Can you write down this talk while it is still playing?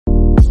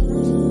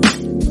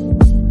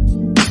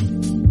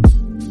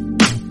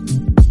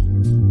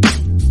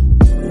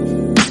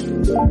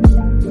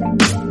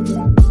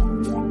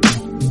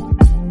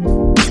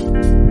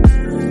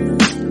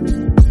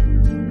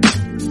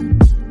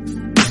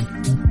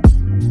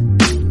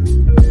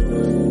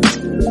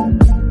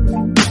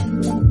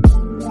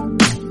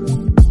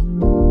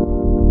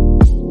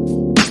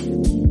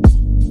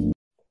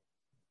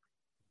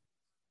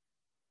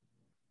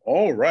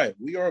right,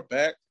 we are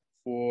back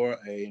for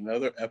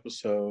another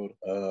episode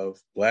of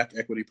Black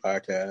Equity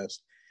Podcast.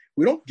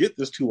 We don't get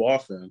this too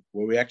often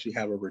where we actually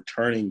have a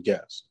returning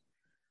guest.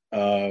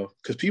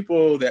 Because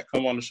people that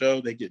come on the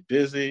show, they get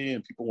busy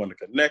and people want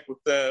to connect with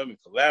them and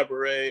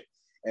collaborate.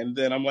 And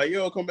then I'm like,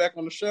 yo, come back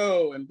on the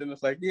show. And then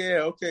it's like,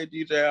 yeah, okay,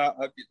 DJ, I'll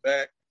get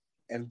back.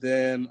 And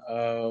then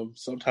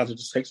sometimes it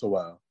just takes a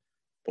while.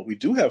 But we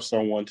do have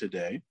someone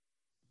today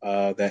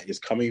that is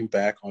coming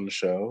back on the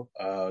show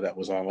that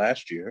was on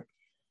last year.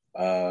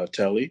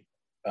 Telly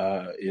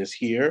is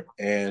here,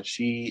 and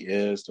she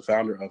is the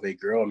founder of a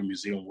girl in the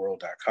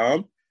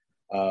museumworld.com.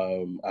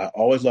 I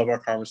always love our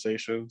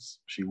conversations.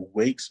 She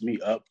wakes me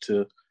up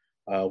to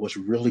what's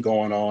really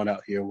going on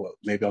out here, what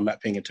maybe I'm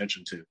not paying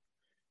attention to.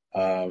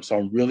 So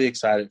I'm really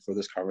excited for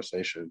this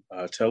conversation.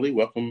 Telly,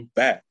 welcome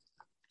back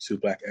to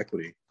Black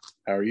Equity.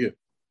 How are you?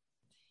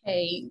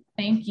 Hey,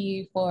 thank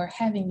you for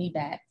having me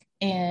back.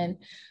 And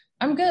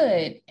I'm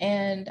good.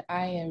 And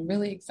I am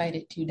really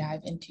excited to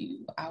dive into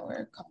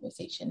our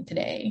conversation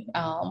today.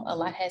 A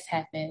lot has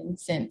happened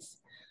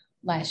since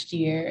last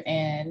year,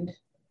 and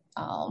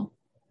I'm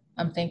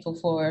thankful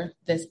for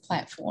this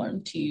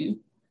platform to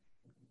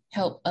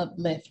help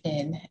uplift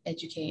and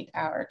educate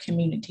our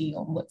community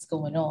on what's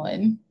going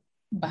on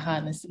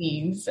behind the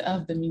scenes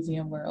of the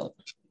museum world.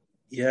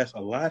 Yes, a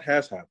lot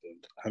has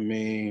happened. I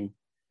mean,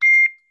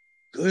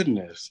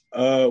 goodness.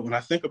 When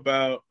I think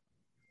about,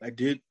 like,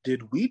 did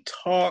we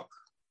talk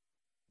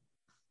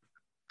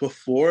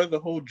before the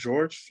whole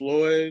George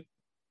Floyd?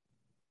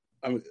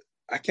 I mean,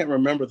 I can't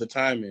remember the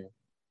timing.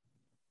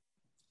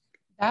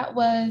 That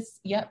was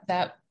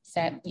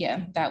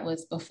that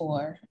was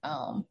before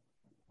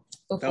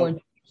George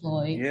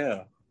Floyd.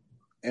 Yeah.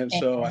 And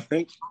so I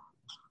think,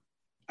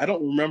 I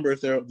don't remember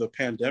if the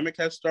pandemic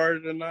has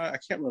started or not. I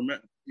can't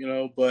remember,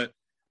 but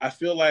I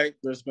feel like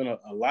there's been a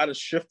lot of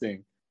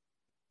shifting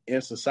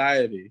in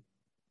society.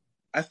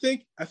 I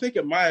think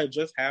it might have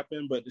just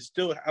happened, but it's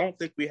still, I don't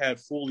think we had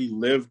fully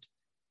lived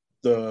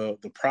the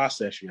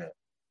process yet.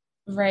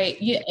 Right.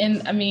 Yeah.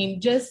 And I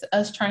mean, just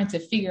us trying to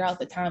figure out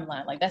the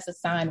timeline, like that's a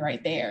sign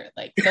right there.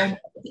 Like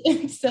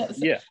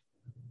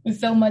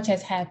so much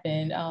has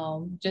happened.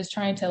 Just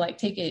trying to like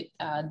take it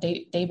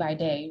day by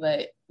day.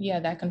 But yeah,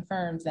 that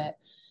confirms that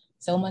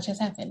so much has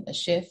happened. A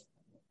shift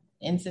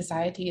in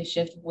society, a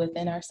shift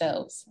within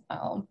ourselves.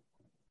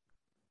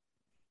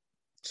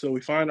 So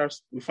we find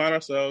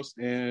ourselves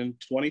in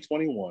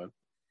 2021,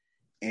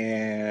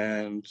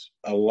 and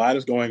a lot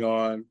is going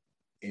on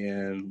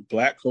in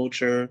Black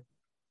culture,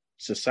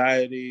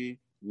 society,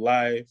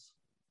 life.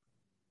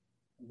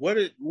 What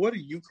are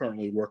you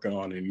currently working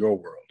on in your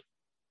world?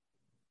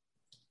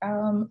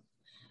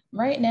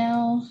 Right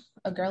now,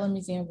 A Girl in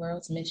Museum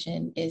World's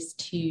mission is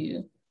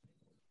to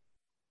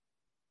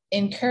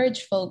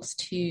encourage folks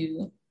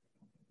to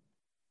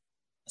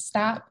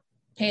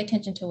pay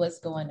attention to what's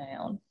going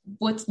on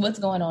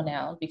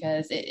now,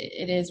 because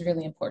it is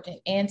really important,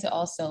 and to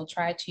also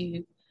try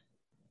to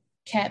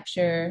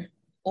capture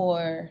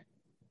or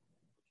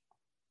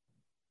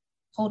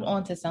hold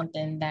on to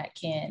something that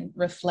can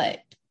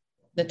reflect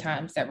the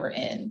times that we're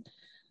in.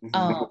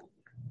 Mm-hmm.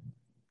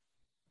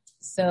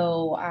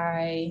 So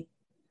I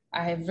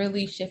have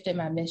really shifted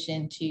my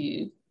mission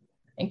to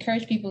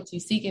encourage people to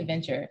seek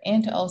adventure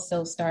and to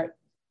also start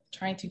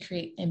trying to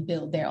create and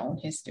build their own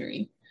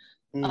history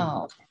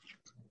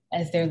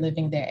as they're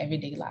living their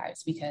everyday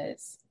lives,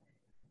 because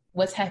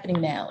what's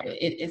happening now,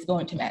 it is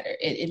going to matter.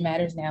 It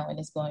matters now, and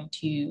it's going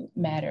to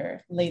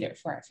matter later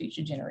for our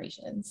future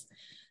generations.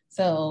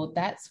 So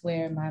that's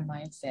where my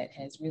mindset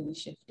has really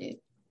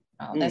shifted.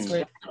 That's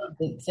where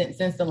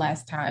since the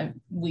last time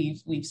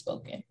we've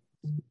spoken.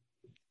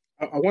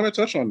 I want to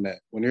touch on that.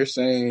 When you're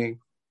saying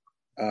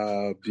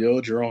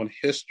build your own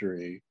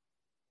history,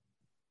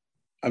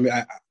 I mean,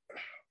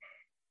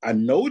 I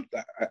know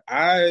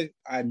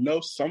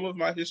some of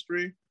my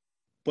history,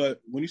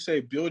 but when you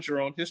say build your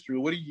own history,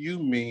 what do you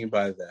mean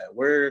by that?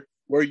 Where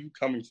are you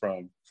coming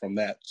from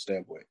that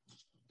standpoint?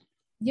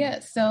 Yeah,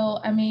 so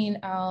I mean,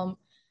 I'm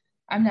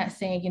not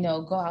saying,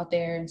 go out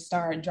there and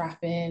start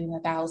dropping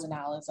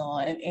 $1,000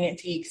 on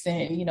antiques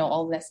and,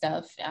 all of that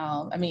stuff.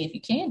 I mean, if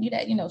you can do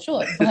that,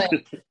 sure. But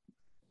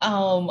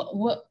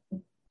what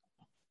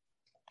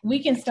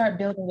we can start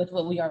building with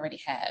what we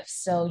already have.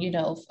 So,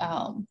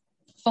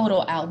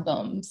 photo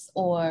albums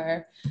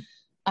or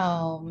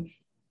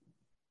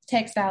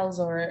textiles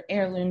or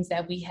heirlooms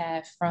that we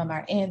have from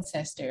our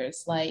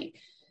ancestors, like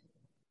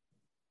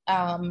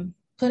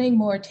putting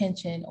more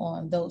attention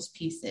on those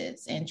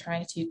pieces and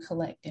trying to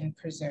collect and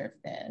preserve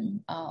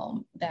them.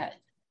 That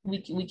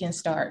we can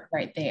start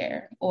right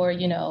there, or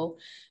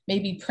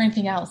maybe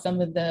printing out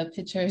some of the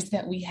pictures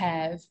that we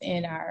have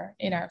in our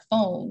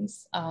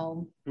phones.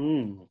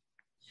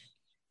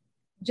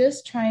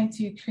 Just trying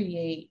to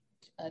create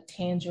a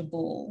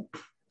tangible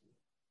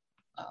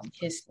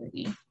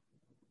history.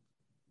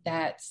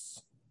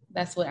 That's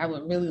what I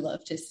would really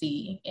love to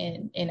see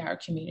in our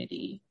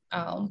community.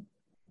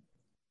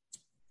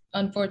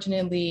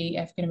 unfortunately,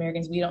 African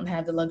Americans, we don't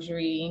have the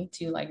luxury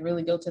to like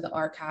really go to the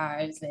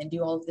archives and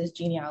do all of this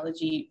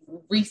genealogy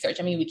research.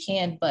 I mean, we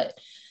can, but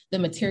the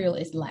material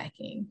is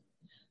lacking,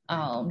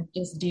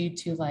 just due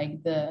to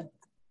like the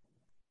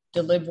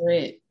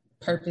deliberate,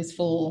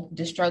 purposeful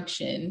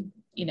destruction,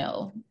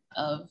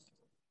 of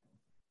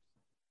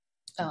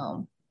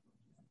um,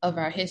 of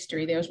our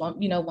history. There was one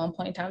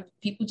point in time,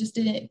 people just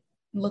didn't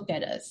look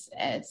at us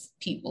as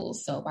people.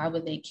 So why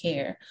would they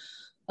care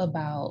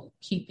about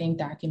keeping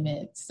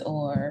documents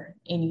or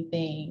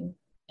anything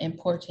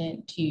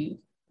important to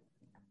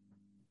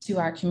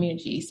our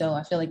community? So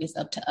I feel like it's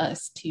up to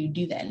us to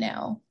do that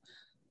now.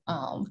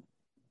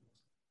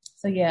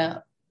 So yeah,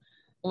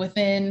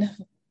 within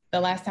the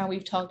last time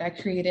we've talked, I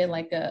created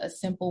like a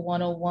simple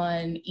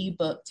 101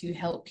 ebook to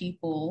help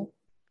people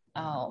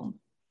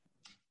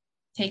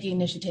take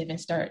initiative and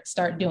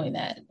start doing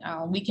that.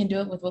 We can do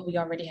it with what we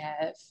already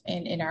have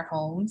in our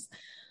homes,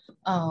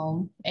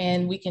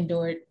 and we can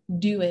do it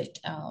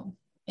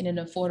in an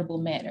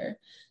affordable manner.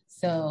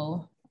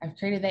 So I've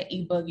created that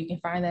ebook. You can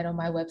find that on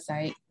my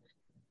website.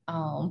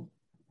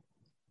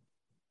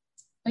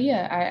 But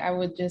yeah, I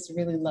would just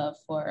really love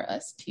for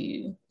us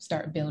to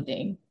start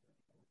building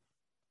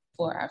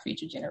for our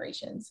future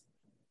generations.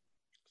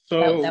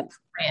 So that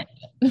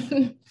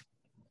was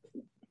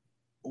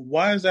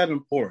why is that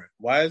important?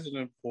 Why is it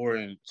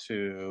important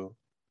to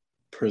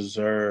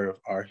preserve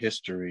our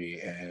history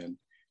and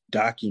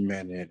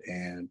document it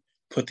and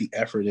put the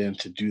effort in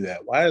to do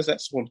that? Why is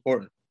that so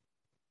important?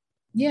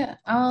 Yeah,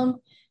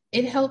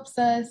 it helps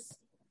us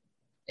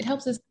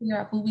figure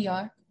out who we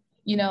are.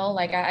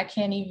 Like I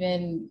can't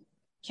even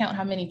count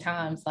how many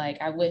times like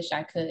I wish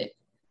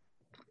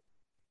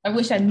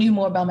I knew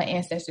more about my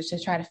ancestors to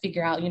try to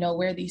figure out,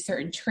 where these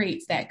certain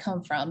traits that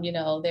come from.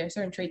 There are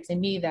certain traits in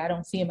me that I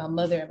don't see in my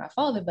mother and my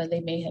father, but they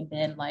may have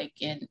been like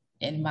in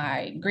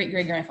my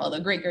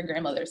great-great-grandfather,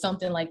 great-great-grandmother,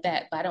 something like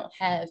that. But I don't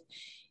have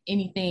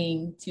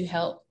anything to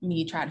help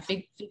me try to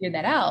figure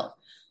that out.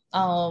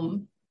 I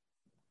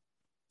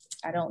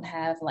don't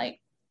have like,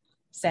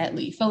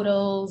 sadly,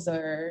 photos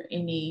or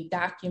any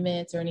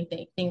documents or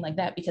anything like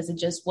that, because it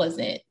just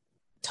wasn't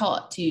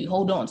taught to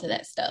hold on to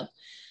that stuff.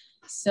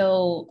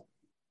 So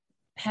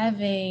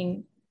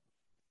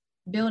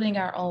building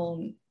our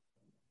own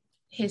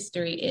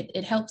history,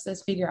 it helps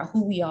us figure out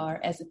who we are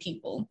as a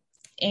people.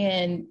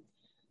 And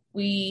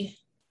we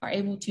are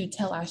able to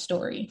tell our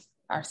story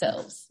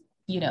ourselves,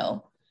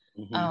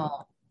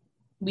 Mm-hmm.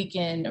 We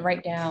can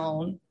write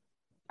down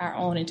our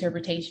own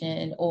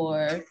interpretation,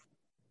 or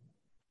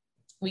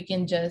we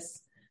can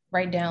just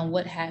write down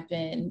what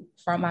happened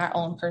from our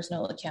own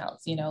personal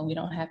accounts. We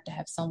don't have to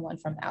have someone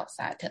from the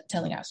outside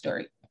telling our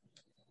story.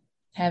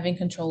 Having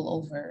control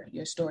over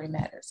your story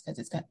matters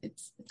because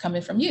it's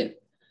coming from you.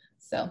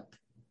 So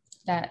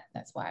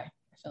that's why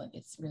I feel like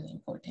it's really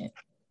important.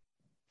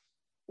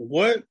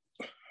 What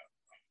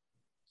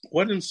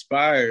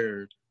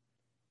inspired?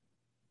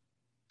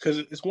 Because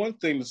it's one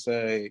thing to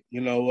say,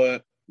 you know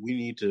what, we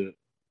need to,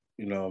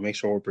 make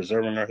sure we're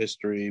preserving our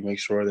history, make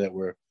sure that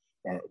we're,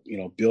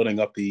 building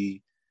up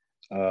the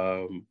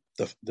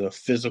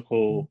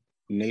physical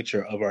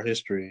nature of our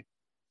history,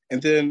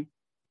 and then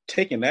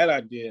taking that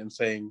idea and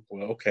saying,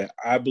 well, okay,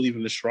 I believe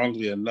in this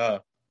strongly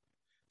enough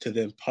to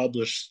then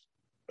publish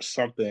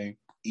something,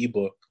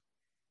 ebook,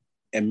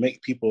 and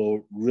make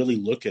people really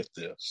look at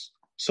this.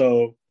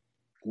 So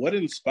what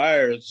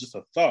inspires just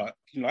a thought?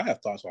 I have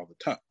thoughts all the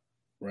time,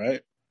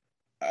 right?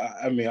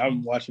 I mean,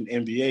 I'm watching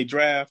NBA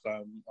draft.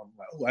 I'm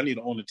like, oh, I need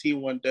to own a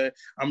team one day.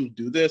 I'm going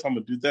to do this. I'm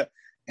going to do that.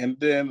 And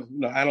then,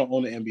 I don't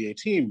own an NBA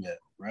team yet,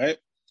 right?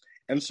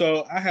 And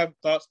so I have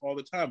thoughts all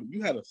the time.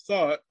 You had a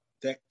thought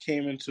that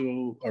came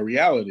into a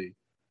reality.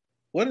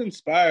 What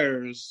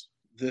inspires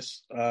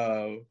this,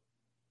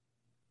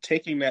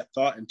 taking that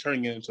thought and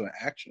turning it into an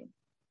action?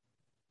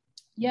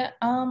 Yeah,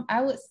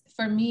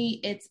 for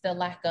me, it's the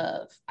lack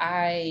of,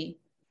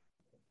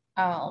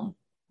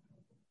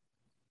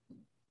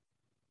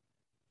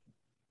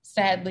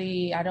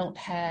 sadly, I don't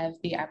have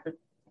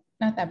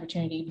not the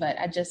opportunity, but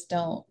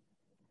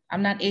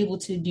I'm not able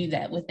to do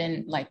that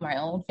within like my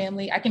own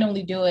family. I can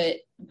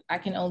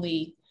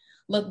only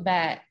look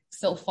back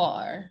so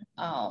far.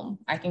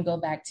 I can go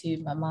back to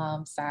my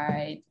mom's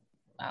side,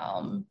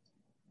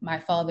 my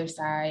father's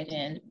side,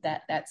 and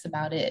that's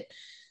about it.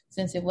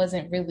 Since it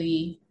wasn't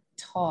really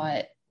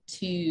taught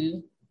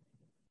to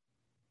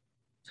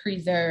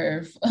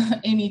preserve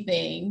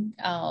anything,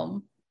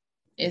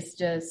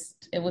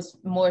 it was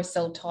more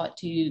so taught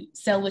to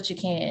sell what you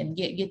can,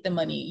 get the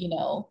money,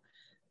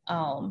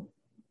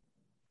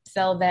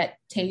 sell that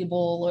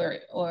table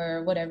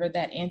or whatever,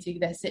 that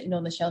antique that's sitting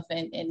on the shelf,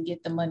 and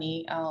get the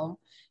money.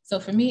 So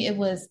for me, it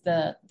was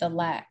the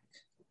lack.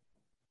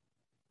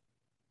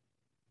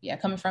 Yeah,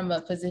 coming from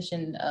a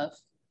position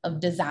of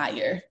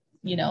desire,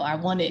 I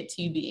want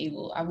to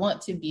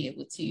be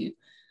able to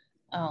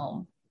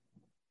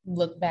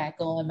look back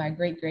on my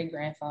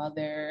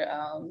great-great-grandfather.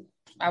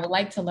 I would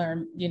like to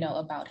learn,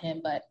 about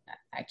him, but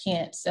I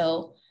can't.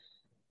 So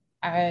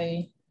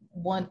I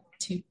want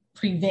to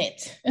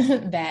prevent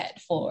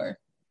that for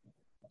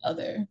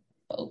other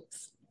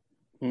folks.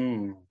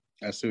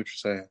 I see what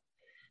you're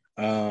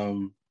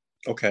saying.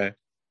 Okay.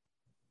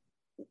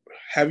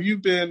 Have you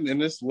been in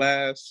this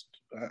last,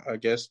 I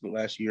guess, the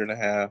last year and a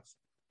half?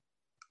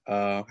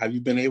 Have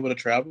you been able to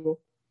travel?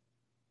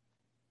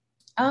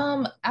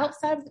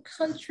 Outside of the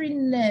country,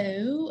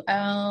 no.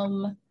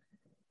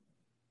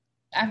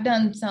 I've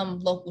done some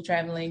local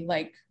traveling,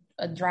 like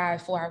a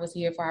drive 4 hours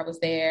here, 4 hours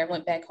there.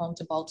 Went back home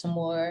to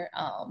Baltimore.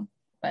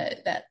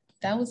 But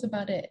that was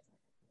about it.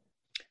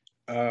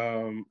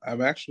 I'm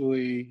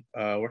actually,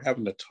 we're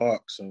having a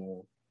talk.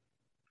 So,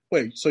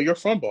 wait, so you're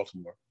from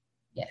Baltimore?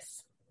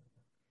 Yes.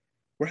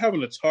 We're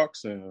having a talk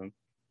soon,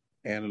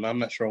 and I'm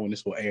not sure when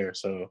this will air.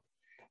 So,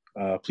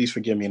 please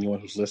forgive me, anyone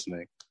who's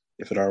listening,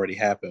 if it already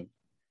happened.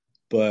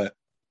 But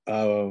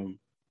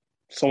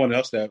someone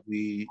else that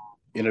we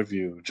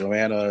interviewed,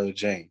 Joanna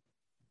Jane,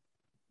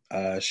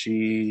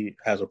 she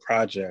has a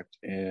project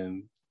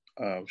and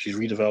she's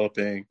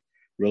redeveloping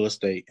real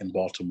estate in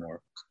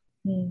Baltimore.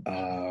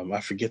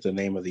 I forget the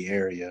name of the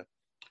area,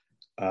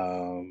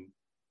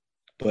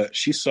 but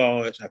she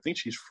saw it. I think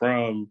she's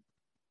from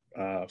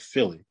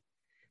Philly,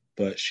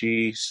 but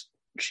she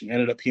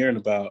ended up hearing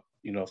about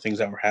things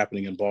that were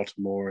happening in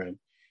Baltimore, and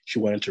she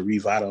wanted to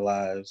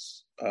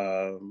revitalize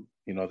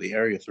the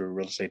area through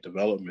real estate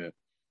development.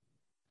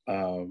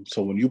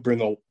 So when you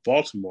bring up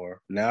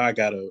Baltimore, now I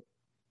gotta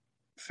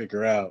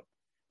figure out,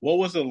 what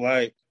was it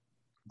like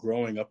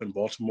growing up in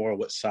Baltimore?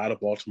 What side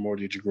of Baltimore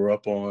did you grow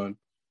up on?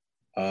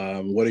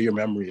 What are your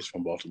memories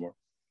from Baltimore?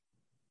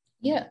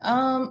 Yeah.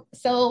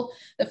 So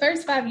the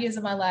first 5 years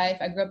of my life,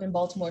 I grew up in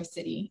Baltimore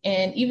City.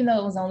 And even though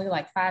it was only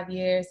like 5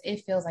 years,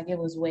 it feels like it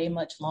was way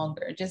much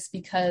longer just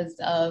because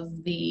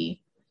of the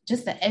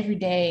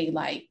everyday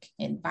like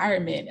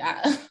environment.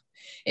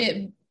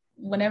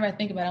 Whenever I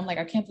think about it, I'm like,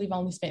 I can't believe I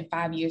only spent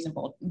 5 years in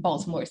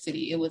Baltimore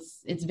City.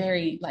 It's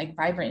very like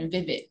vibrant and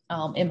vivid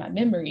in my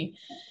memory.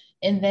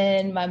 And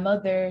then my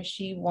mother,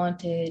 she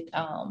wanted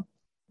a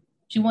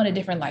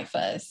different life for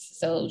us.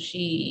 So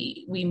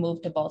we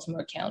moved to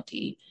Baltimore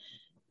County.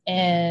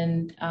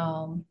 And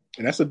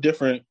that's a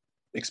different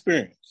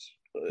experience.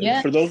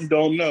 Yeah. For those who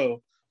don't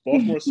know,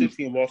 Baltimore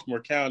City and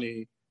Baltimore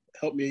County,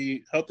 help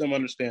them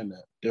understand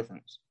that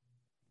difference.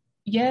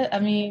 Yeah, I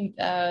mean,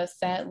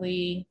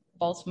 sadly,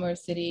 Baltimore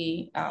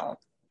City,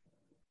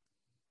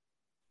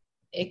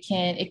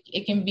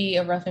 it can be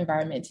a rough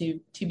environment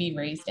to be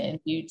raised in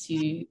due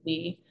to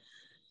the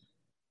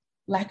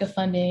lack of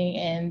funding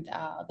and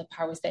the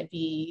powers that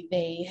be.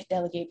 They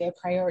delegate their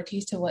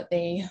priorities to what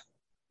they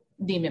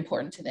deem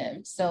important to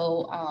them.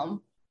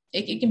 So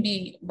it can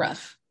be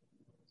rough.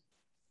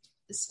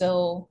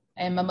 So,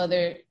 and my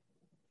mother,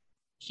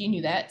 she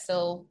knew that,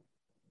 so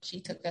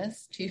she took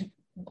us to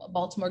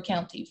Baltimore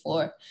County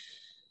for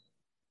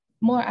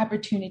more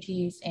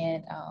opportunities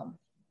and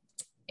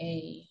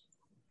a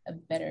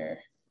better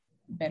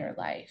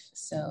life.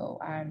 So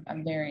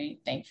I'm very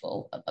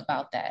thankful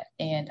about that.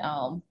 And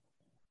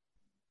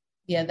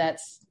yeah,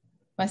 that's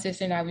my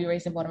sister and I. We were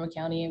raised in Baltimore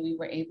County, and we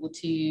were able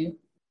to,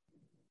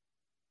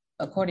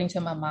 according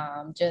to my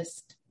mom,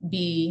 just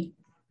be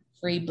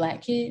free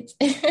Black kids,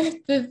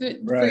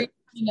 right?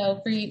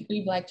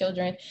 Free Black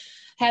children,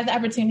 have the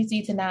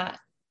opportunity to not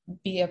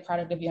be a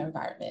product of your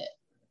environment.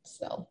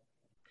 So,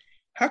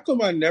 how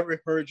come I never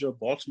heard your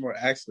Baltimore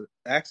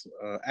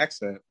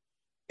accent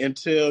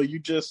until you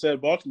just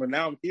said Baltimore?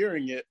 Now I'm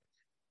hearing it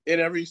in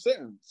every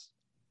sentence.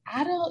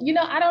 I don't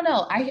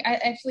know. I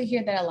actually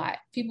hear that a lot.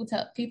 People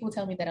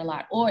tell me that a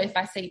lot. Or if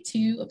I say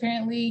two,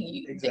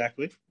 apparently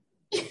exactly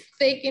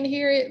they can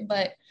hear it,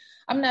 but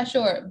I'm not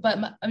sure. But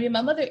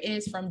my mother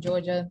is from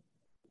Georgia,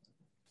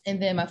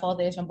 and then my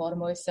father is from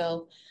Baltimore.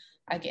 So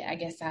I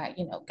guess I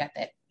got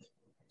that.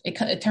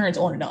 It turns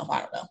on and off.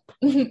 I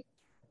don't know.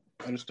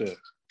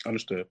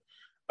 Understood.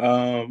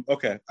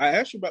 Okay, I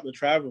asked you about the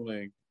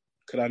traveling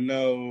because I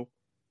know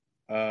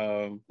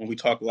when we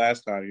talked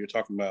last time, you were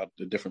talking about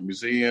the different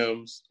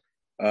museums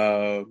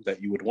that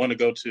you would want to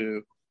go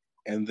to,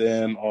 and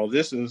then all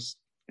this is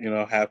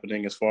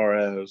happening as far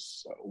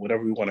as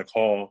whatever we want to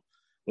call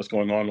what's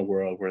going on in the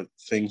world, where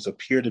things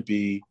appear to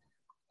be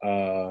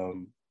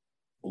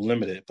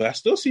limited, but I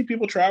still see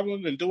people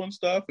traveling and doing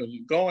stuff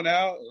and going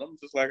out, and I'm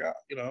just like,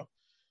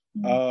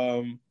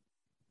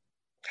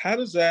 how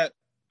does that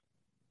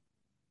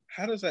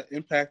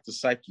impact the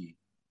psyche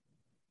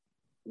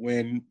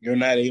when you're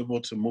not able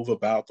to move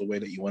about the way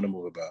that you want to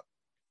move about?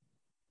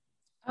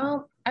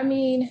 I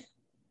mean,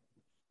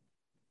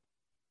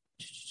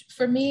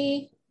 for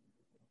me,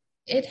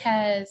 it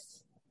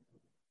has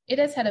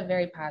had a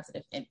very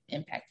positive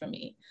impact for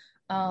me.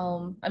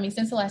 I mean,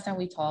 since the last time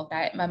we talked,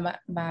 I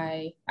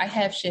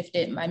have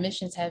shifted. My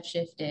missions have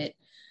shifted.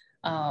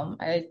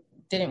 I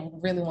didn't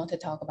really want to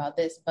talk about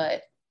this,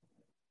 but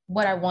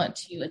what I want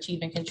to achieve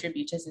and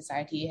contribute to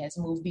society has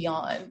moved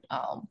beyond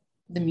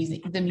the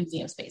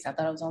museum space. I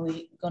thought I was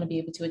only going to be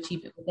able to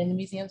achieve it within the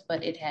museums,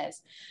 but it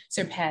has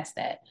surpassed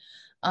that.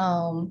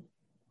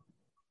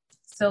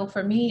 So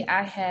for me,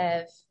 I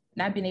have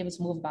not been able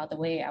to move about the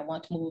way I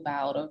want to move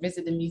about or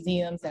visit the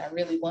museums that I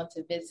really want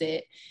to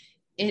visit.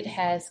 it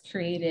has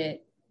created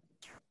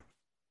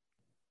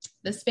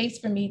the space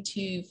for me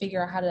to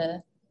figure out how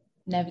to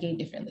navigate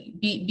differently,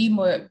 be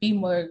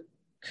more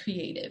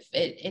creative.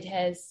 It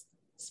has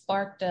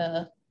sparked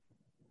a,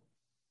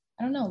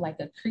 I don't know, like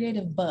a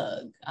creative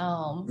bug.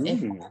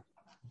 If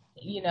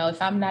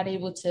if I'm not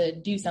able to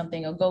do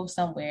something or go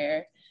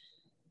somewhere,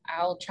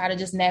 I'll try to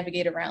just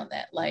navigate around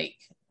that. Like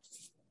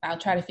I'll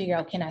try to figure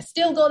out, can I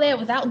still go there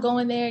without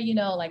going there?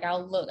 Like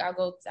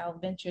I'll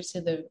venture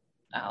to the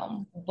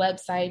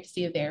website to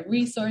see if there are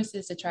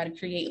resources to try to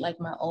create like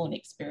my own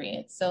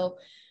experience. So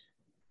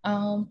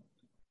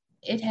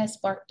it has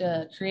sparked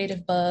a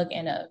creative bug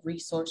and a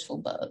resourceful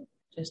bug.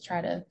 Just try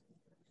to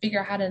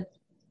figure out how to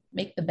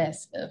make the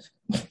best of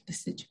the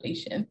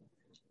situation.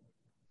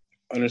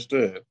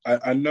 Understood.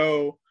 I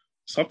know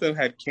something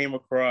had came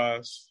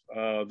across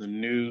the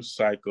news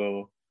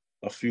cycle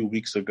a few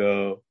weeks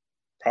ago,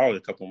 probably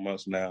a couple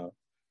months now,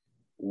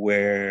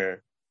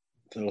 where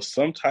there was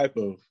some type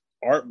of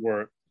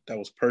artwork that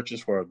was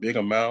purchased for a big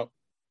amount,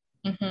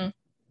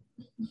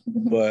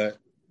 but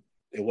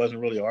it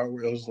wasn't really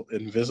artwork. It was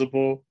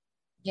invisible.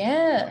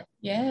 Yeah.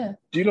 Do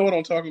you know what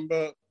I'm talking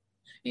about?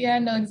 Yeah, I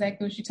know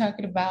exactly what you're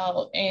talking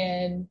about,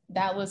 and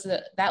that was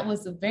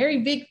a very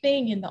big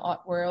thing in the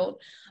art world.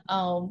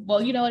 Well,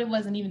 it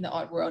wasn't even the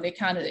art world. It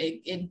kind of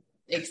it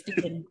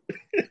extended.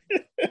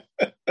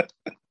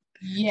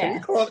 Yeah. Can we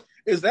call it?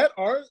 Is that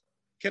art?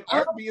 Can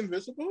art be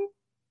invisible?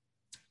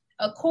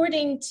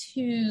 According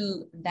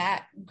to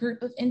that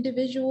group of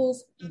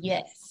individuals,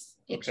 yes,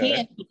 it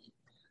can be.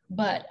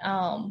 But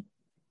art,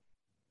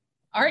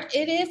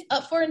 it is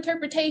up for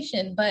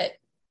interpretation, but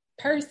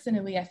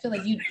personally, I feel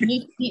like you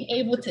need to be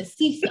able to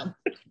see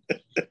something,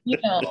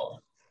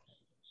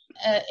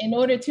 in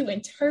order to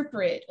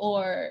interpret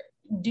or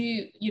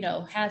do,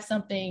 have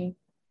something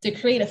to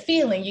create a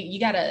feeling. You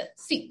gotta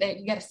see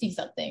that. You gotta see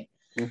something.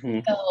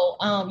 So,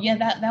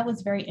 that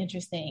was very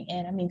interesting.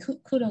 And I mean,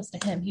 kudos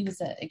to him. He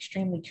was an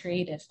extremely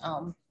creative,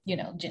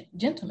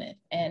 gentleman.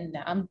 And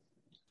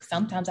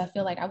sometimes I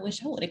feel like I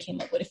wish I would have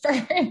came up with it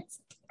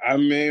first. I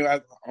mean,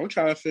 I'm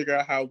trying to figure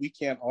out how we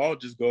can't all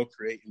just go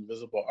create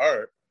invisible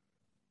art,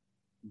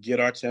 get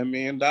our $10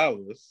 million.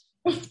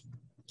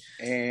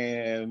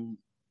 And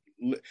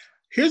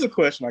here's a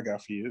question I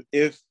got for you.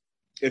 If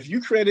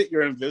you created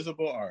your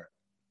invisible art,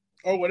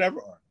 or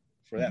whatever art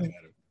for that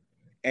matter,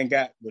 and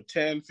got the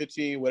 10,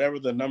 15, whatever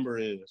the number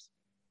is,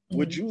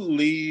 would you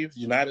leave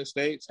the United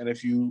States? And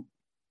if you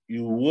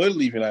would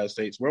leave the United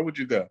States, where would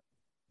you go?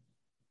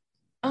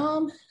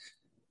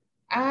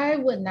 I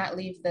would not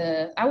leave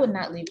the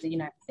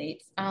United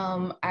States.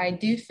 I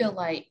do feel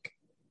like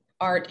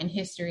art and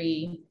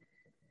history,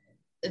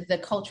 the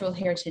cultural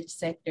heritage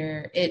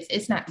sector,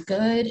 it's not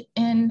good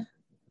in,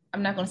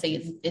 I'm not going to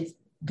say it's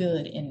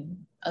good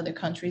in other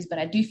countries, but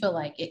I do feel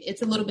like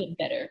it's a little bit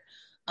better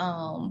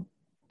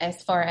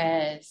as far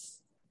as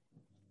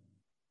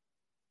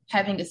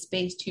having a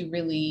space to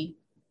really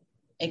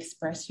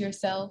express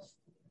yourself.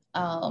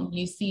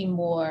 You see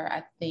more,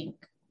 I think,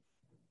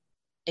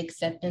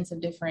 acceptance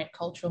of different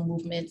cultural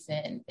movements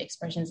and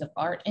expressions of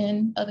art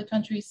in other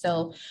countries.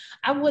 So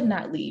I would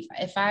not leave.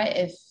 If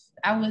I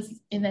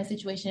was in that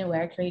situation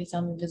where I created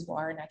some invisible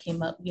art and I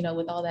came up,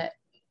 with all that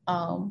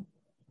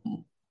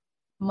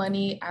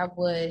money, I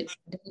would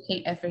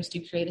dedicate efforts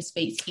to create a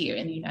space here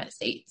in the United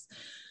States.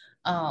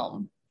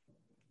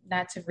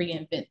 Not to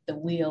reinvent the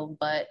wheel,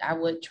 but I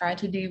would try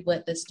to do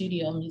what the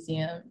Studio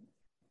Museum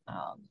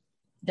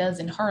does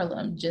in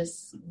Harlem,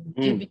 just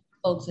giving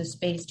folks a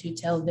space to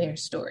tell their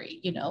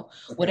story,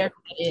 whatever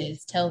it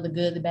is, tell the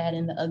good, the bad,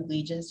 and the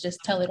ugly, just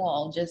tell it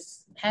all.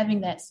 Just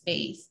having that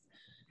space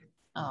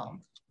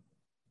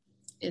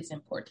is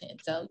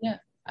important. So yeah,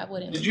 I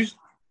wouldn't.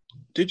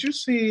 Did you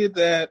see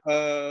that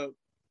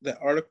that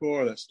article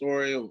or that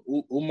story of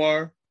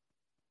Umar?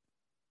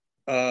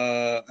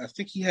 I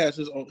think he has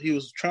his own. He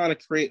was trying to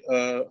create.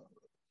 I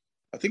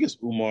think it's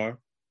Umar,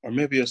 or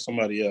maybe it's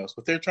somebody else.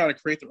 But they're trying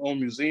to create their own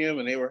museum,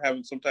 and they were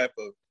having some type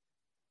of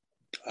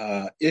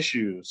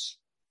issues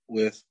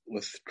with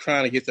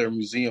trying to get their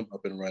museum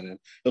up and running. It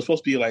was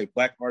supposed to be like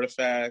Black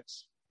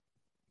artifacts.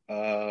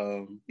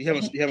 You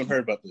haven't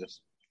heard about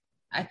this?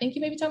 I think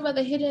you may be talking about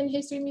the Hidden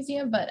History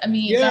Museum, but I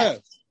mean, yes.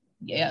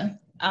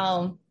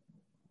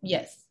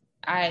 Yes,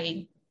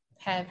 I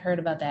have heard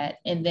about that,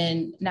 and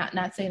then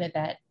not saying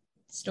that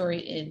story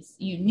is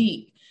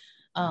unique,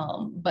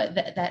 but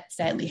that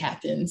sadly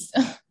happens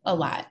a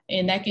lot,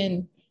 and that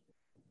can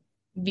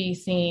be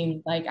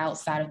seen like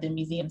outside of the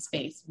museum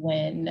space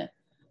when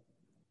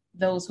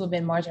those who have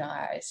been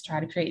marginalized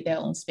try to create their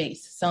own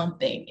space.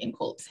 Something in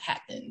quotes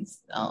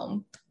happens,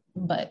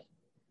 but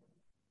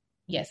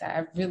yes,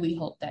 I really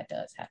hope that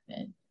does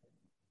happen.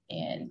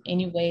 And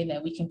any way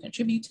that we can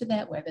contribute to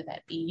that, whether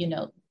that be,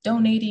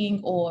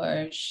 donating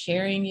or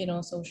sharing it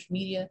on social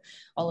media,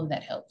 all of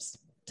that helps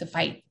to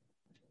fight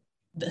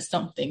the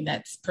something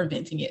that's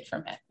preventing it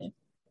from happening.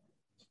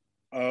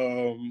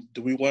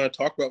 Do we want to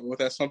talk about what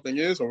that something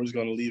is, or we're just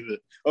going to leave it?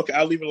 Okay,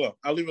 I'll leave it alone.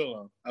 I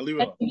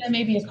think that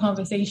may be a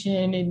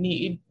conversation,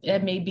 and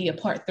that may be a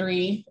part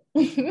 3.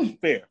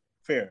 Fair.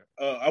 fair.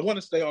 I want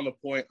to stay on the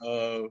point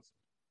of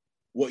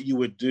what you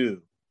would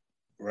do,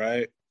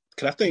 right?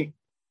 Because I think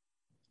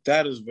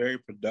that is very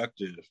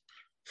productive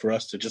for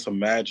us to just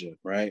imagine,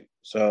 right?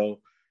 So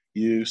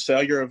you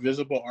sell your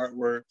invisible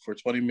artwork for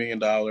 $20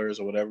 million or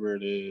whatever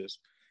it is.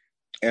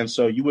 And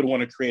so you would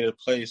want to create a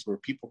place where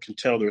people can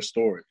tell their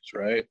stories,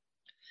 right?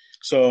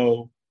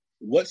 So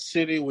what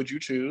city would you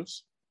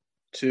choose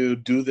to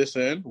do this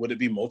in? Would it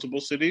be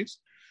multiple cities?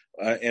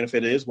 And if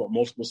it is, what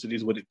multiple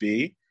cities would it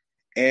be?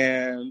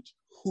 And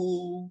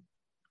who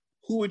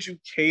would you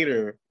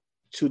cater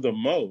to the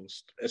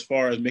most as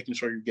far as making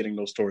sure you're getting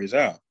those stories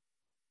out?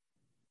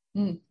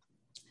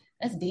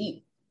 That's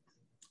deep.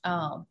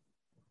 I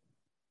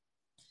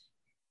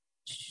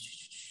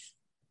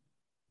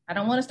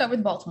don't want to start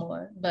with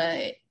Baltimore,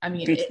 but I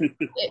mean,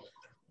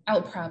 I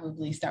would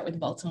probably start with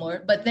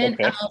Baltimore. But then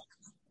Okay.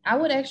 I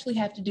would actually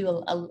have to do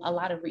a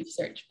lot of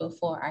research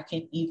before I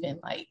can even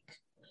like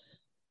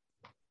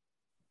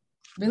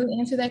really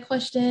answer that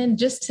question.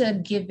 Just to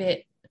give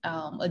it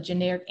a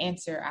generic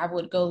answer, I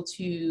would go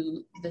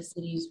to the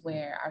cities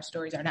where our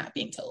stories are not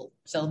being told,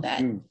 so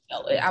that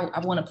I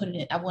want to put it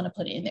in. I want to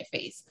put it in their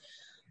face.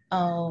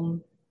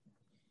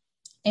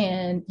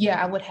 And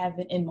yeah, I would have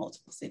it in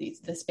multiple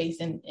cities, the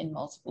space in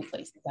multiple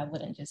places. I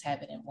wouldn't just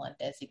have it in one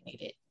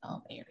designated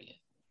area.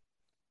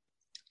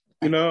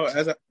 You know,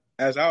 as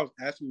I was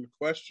asking the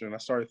question, I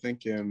started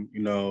thinking,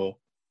 you know,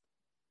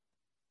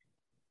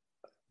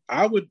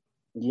 I would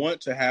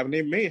want to have, and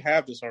they may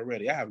have this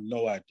already, I have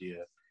no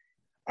idea.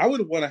 I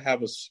would want to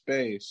have a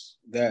space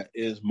that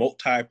is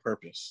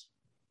multi-purpose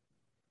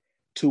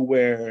to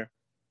where,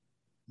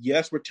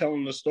 yes, we're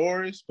telling the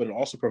stories, but it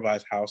also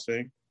provides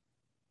housing.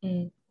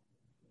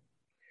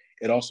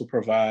 It also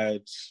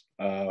provides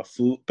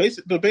food,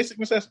 the basic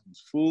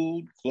necessities,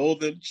 food,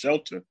 clothing,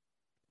 shelter.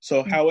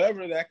 So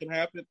however that can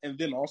happen, and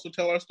then also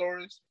tell our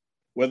stories,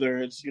 whether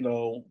it's, you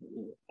know,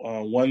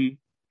 one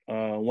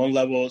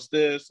level is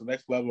this, the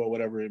next level or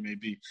whatever it may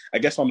be. I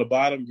guess on the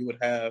bottom you would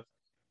have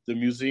the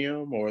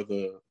museum or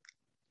the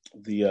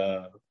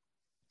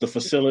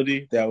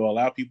facility that will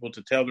allow people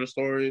to tell their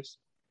stories,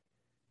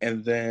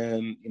 and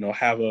then, you know,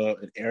 have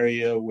an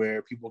area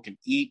where people can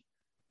eat,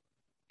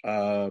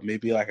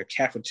 maybe like a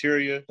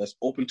cafeteria that's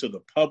open to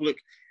the public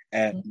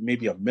at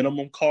maybe a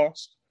minimum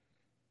cost.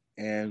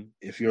 And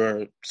if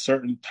you're a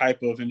certain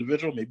type of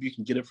individual, maybe you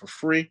can get it for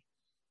free.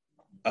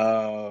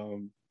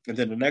 And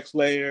then the next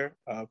layer,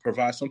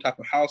 provide some type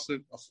of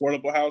housing,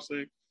 affordable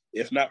housing,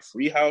 if not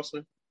free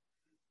housing.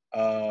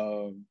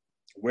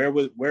 Where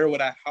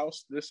would I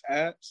house this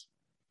at?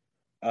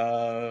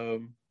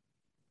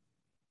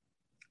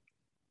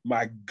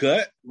 My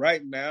gut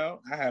right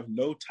now, I have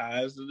no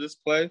ties to this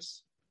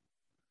place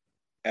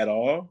at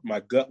all.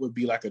 My gut would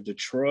be like a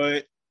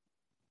Detroit,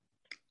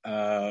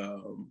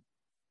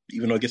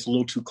 even though it gets a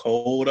little too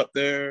cold up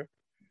there.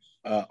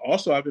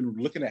 Also, I've been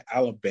looking at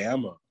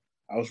Alabama.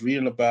 I was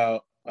reading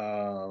about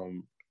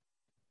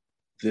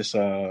this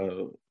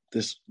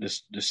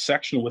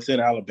section within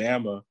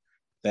Alabama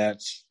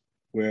that's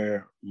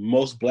where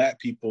most Black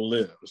people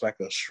live. It's like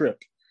a strip.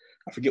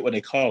 I forget what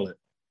they call it,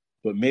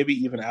 but maybe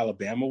even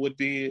Alabama would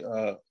be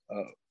a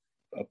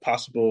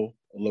possible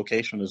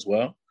location as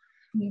well.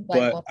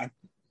 Black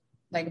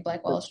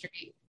Wall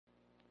Street.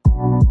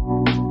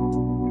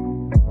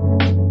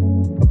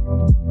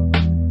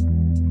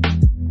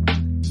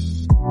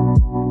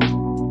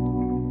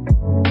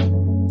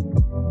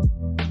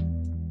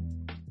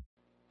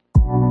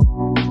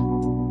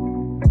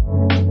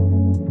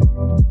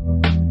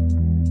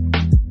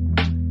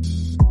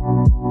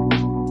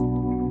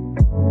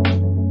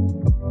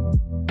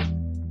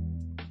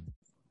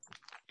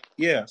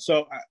 Yeah,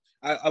 so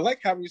I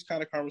like having these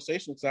kind of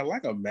conversations. I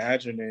like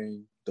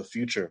imagining the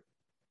future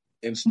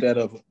instead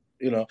of,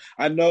 you know,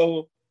 I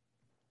know.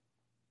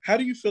 How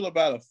do you feel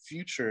about a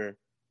future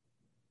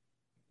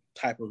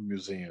type of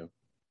museum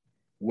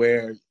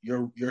where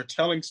you're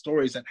telling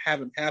stories that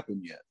haven't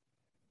happened yet?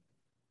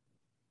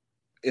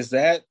 Is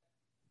that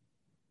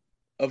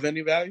of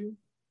any value?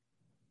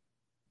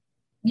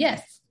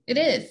 Yes, it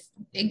is.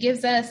 It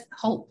gives us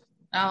hope.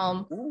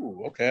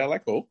 Ooh, okay, I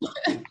like hope.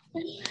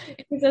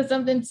 It gives us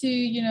something to,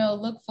 you know,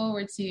 look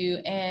forward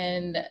to,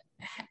 and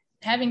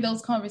having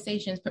those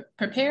conversations,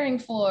 preparing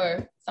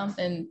for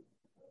something,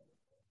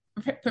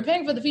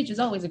 preparing for the future is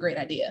always a great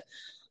idea.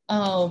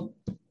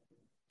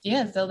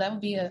 Yeah, so that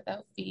would be a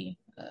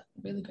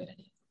really great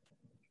idea.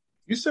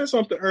 You said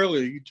something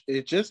earlier.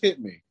 It just hit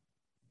me.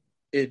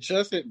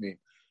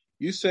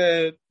 You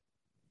said,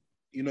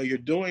 you know,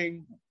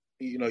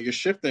 you're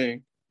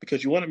shifting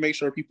because you want to make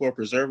sure people are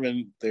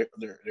preserving their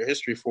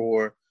history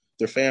for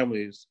their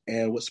families.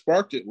 And what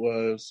sparked it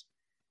was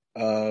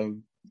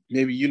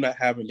maybe you not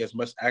having as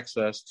much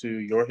access to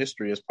your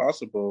history as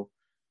possible.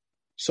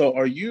 So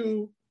are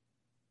you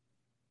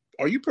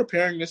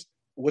preparing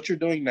what you're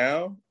doing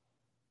now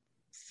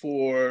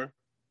for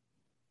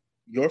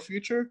your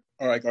future?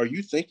 Or like, are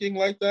you thinking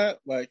like that?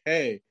 Like,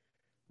 hey,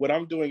 what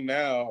I'm doing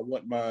now, I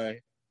want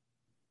my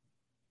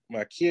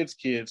kids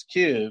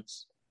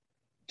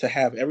to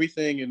have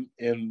everything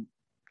in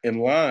in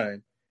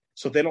line,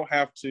 so they don't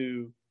have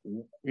to,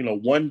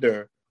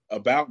 wonder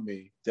about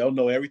me. They'll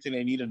know everything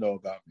they need to know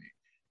about me.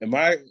 Am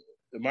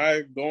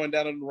I going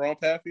down on the wrong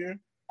path here?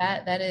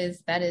 That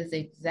is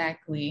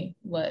exactly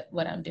what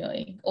I'm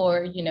doing.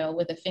 Or,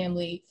 with a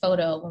family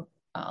photo,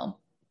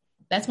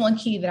 that's one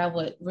key that I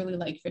would really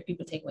like for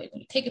people to take away.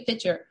 When you take a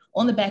picture,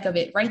 on the back of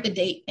it, write the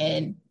date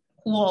and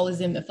who all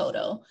is in the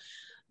photo.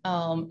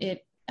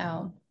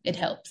 It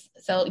helps.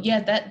 So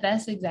yeah,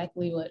 that's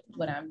exactly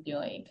what I'm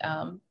doing.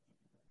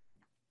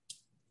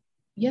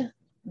 Yeah,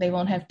 they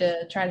won't have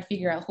to try to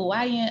figure out who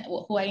I am,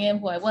 who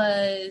I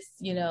was,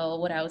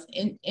 what I was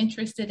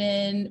interested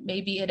in.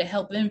 Maybe it'll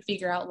help them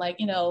figure out, like,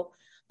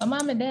 my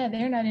mom and dad,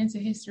 they're not into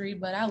history,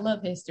 but I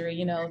love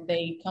history.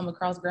 They come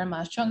across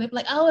grandma's trunk, they're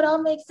like, oh, it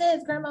all makes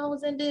sense. Grandma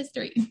was into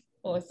history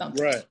or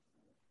something. Right.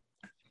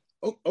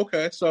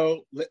 Okay,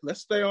 so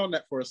let's stay on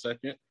that for a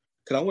second,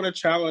 because I want to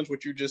challenge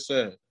what you just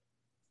said.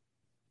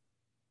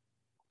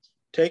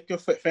 Take a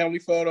family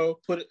photo,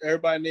 put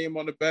everybody's name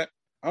on the back.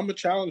 I'm gonna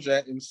challenge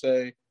that and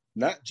say,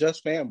 not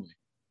just family.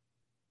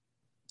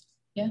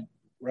 Yeah.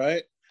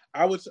 Right.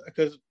 I would,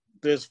 because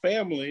there's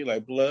family,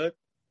 like blood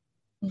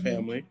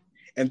family,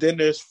 and then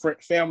there's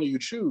family you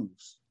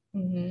choose.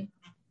 Mm-hmm.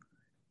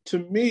 To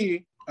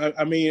me,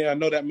 I mean, I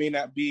know that may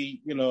not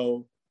be,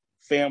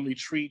 family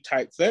tree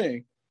type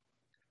thing,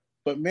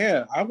 but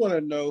man, I want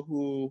to know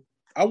who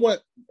I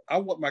want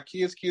my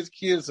kids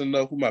to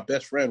know who my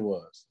best friend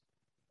was.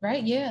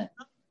 Right. Yeah.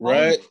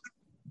 Right.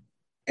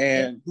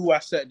 And who I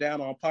sat down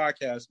on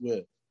podcasts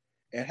with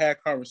and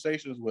had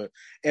conversations with.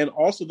 And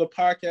also the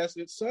podcast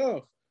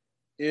itself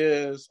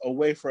is a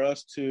way for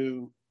us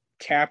to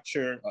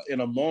capture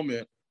in a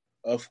moment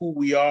of who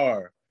we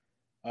are,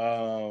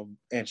 and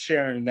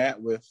sharing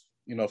that with,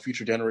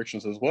 future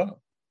generations as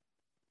well.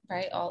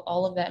 Right.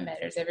 All of that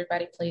matters.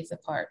 Everybody plays a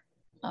part.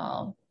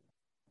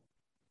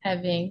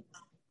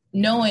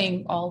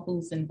 Knowing all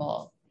who's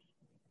involved,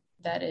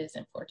 that is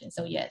important.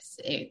 So yes,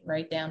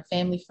 write down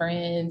family,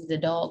 friends, the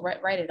dog,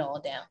 write it all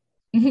down.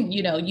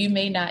 It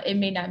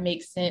may not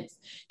make sense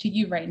to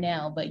you right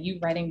now, but you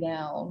writing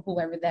down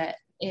whoever that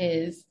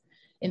is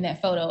in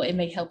that photo, it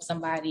may help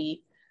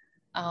somebody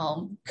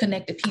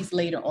connect a piece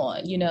later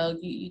on.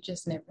 You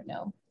just never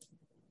know.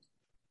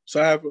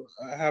 So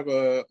I have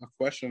a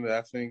question that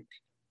I think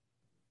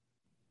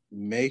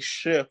may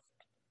shift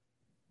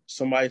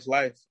somebody's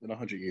life in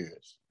 100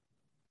 years.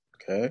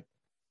 Okay.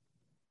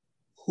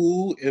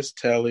 Who is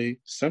Telly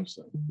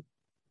Simpson?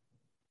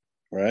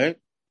 Right?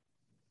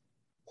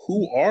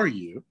 Who are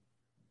you?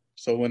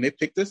 So when they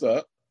pick this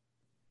up,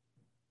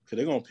 because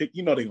they're gonna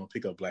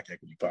pick up Black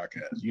Equity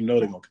Podcast. They're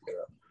gonna pick it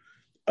up.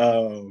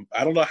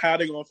 I don't know how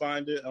they're gonna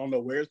find it. I don't know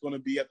where it's gonna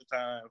be at the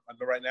time. I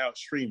know right now it's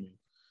streaming,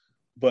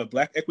 but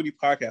Black Equity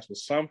Podcast will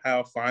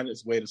somehow find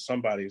its way to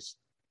somebody's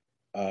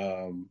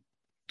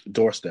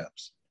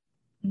doorsteps.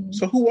 Mm-hmm.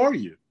 So who are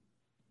you?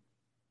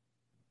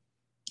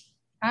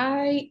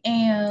 I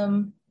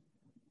am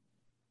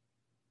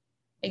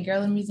a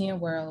girl in the museum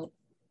world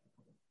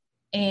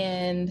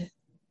and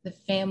the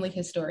family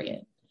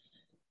historian.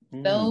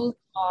 Those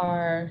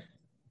are,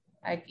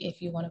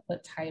 if you want to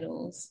put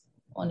titles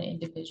on an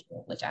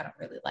individual, which I don't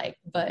really like,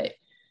 but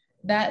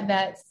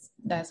that's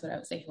what I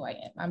would say who I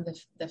am. I'm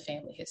the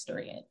family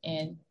historian,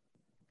 and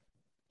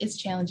it's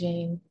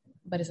challenging,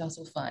 but it's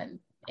also fun,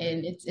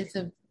 and it's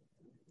a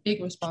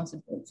big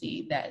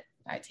responsibility that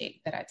I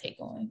take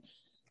on.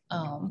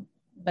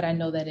 But I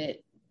know that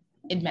it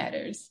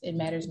matters. It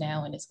matters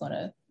now, and it's going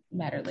to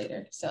matter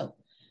later. So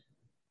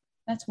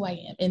that's who I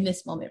am in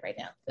this moment right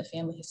now, the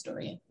family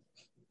historian.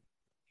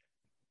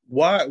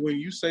 Why, when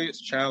you say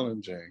it's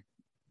challenging,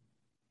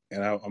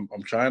 and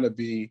I'm trying to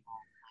be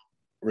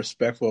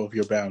respectful of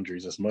your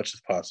boundaries as much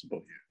as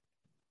possible here.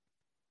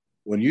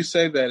 When you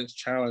say that it's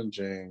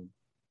challenging,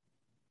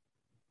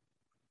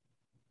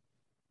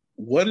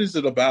 what is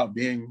it about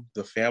being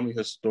the family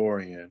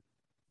historian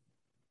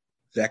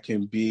that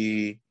can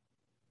be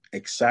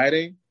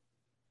exciting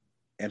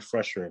and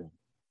frustrating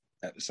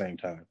at the same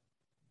time?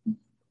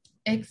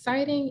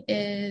 Exciting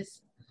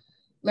is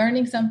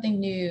learning something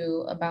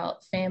new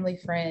about family,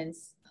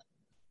 friends,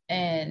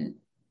 and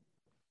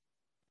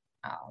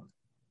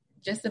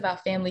just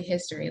about family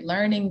history,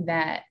 learning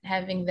that,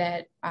 having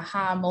that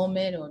aha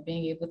moment, or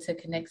being able to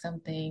connect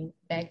something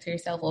back to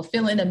yourself, or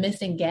fill in a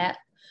missing gap.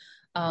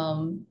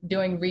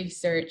 Doing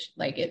research,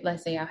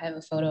 let's say I have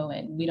a photo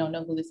and we don't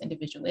know who this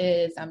individual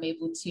is, I'm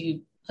able to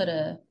put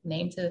a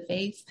name to the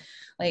face.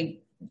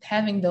 Like,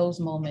 having those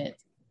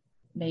moments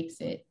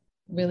makes it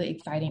really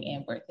exciting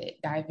and worth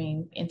it,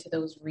 diving into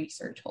those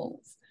research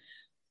holes.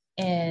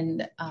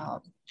 And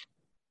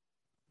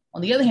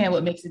on the other hand,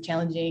 what makes it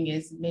challenging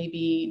is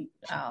maybe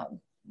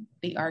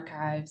the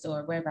archives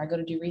or wherever I go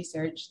to do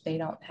research, they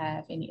don't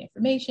have any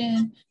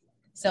information.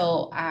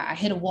 So I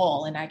hit a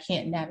wall and I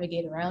can't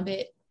navigate around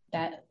it.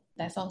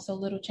 That's also a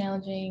little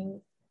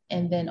challenging.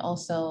 And then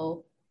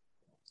also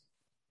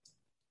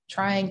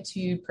trying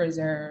to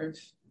preserve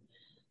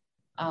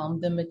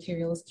the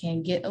materials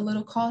can get a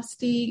little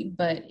costly,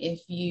 but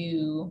if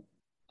you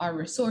are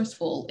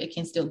resourceful, it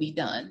can still be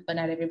done, but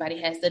not everybody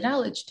has the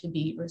knowledge to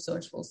be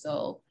resourceful.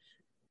 So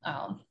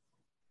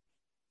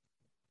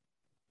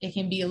it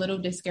can be a little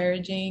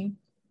discouraging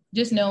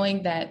just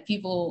knowing that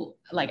people,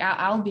 like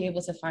I'll be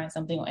able to find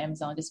something on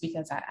Amazon just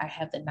because I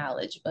have the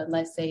knowledge. But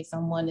let's say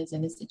someone is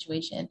in this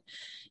situation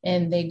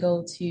and they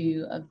go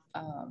to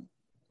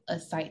a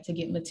site to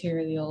get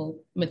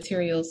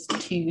materials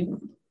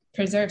to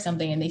preserve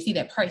something, and they see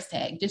that price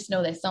tag, just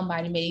know that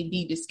somebody may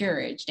be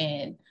discouraged,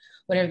 and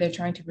whatever they're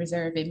trying to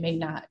preserve, it may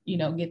not,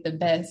 get the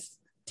best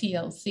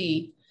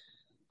TLC.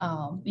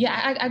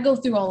 I go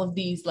through all of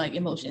these like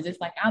emotions. It's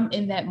like I'm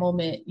in that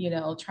moment,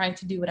 trying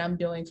to do what I'm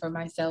doing for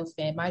myself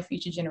and my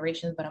future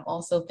generations, but I'm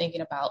also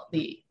thinking about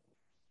the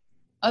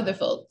other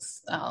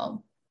folks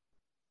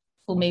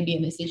who may be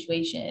in this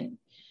situation,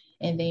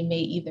 and they may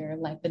either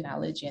lack the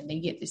knowledge and they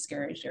get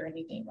discouraged or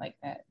anything like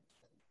that.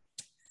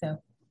 So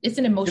it's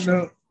an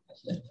emotional.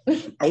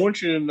 I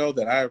want you to know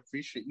that I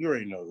appreciate, you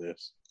already know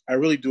this, I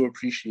really do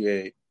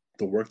appreciate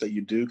the work that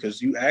you do,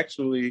 because you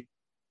actually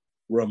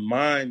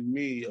remind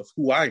me of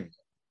who I am.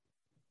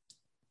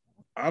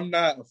 I'm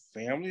not a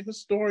family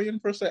historian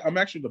per se. I'm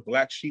actually the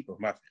black sheep of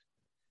my family,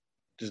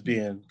 just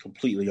being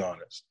completely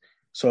honest.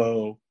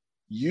 So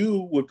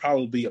you would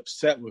probably be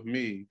upset with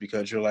me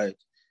because you're like,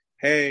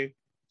 hey,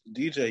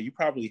 DJ, you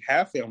probably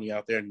have family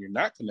out there and you're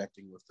not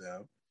connecting with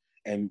them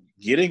and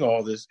getting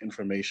all this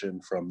information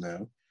from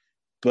them.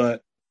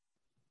 But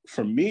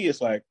for me, it's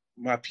like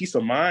my peace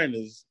of mind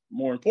is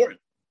more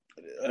important.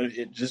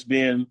 It just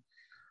being,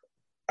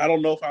 I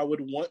don't know if I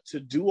would want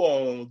to do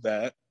all of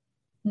that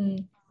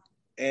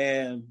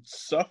and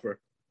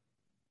suffer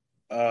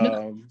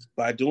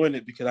by doing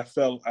it, because I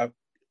felt,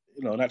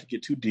 not to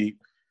get too deep,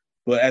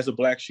 but as a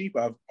black sheep,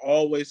 I've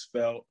always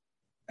felt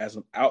as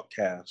an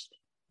outcast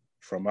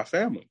from my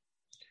family.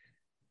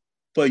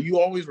 But you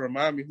always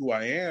remind me who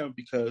I am,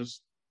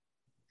 because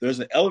there's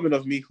an element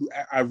of me who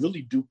I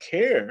really do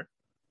care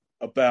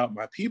about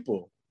my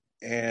people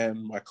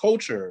and my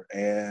culture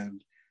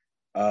and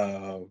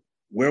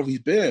where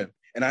we've been.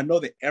 And I know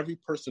that every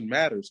person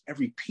matters,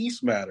 every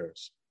piece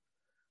matters.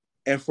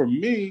 And for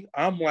me,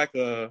 I'm like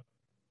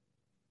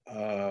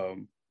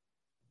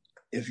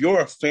if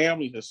you're a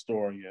family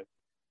historian,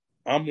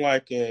 I'm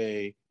like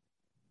a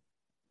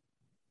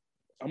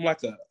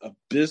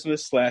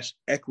business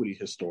 / equity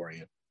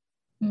historian.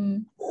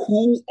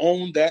 Who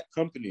owned that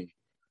company?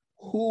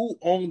 Who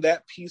owned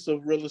that piece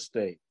of real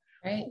estate?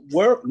 Right.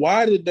 What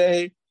did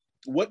they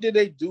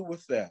do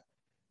with that?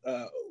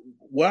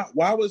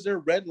 Why was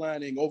there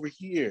redlining over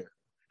here?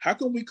 How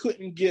come we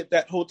couldn't get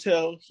that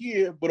hotel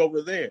here, but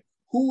over there?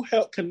 Who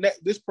helped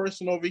connect this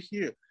person over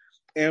here?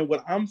 And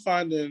what I'm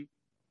finding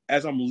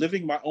as I'm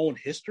living my own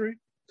history,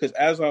 because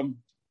as I'm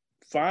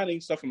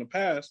finding stuff in the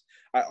past,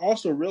 I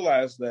also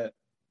realize that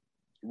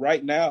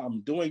right now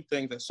I'm doing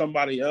things that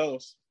somebody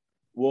else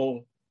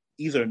will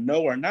either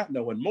know or not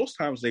know. And most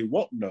times they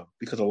won't know,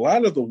 because a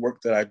lot of the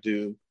work that I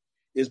do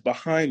is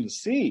behind the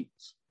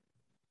scenes.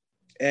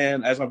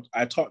 And as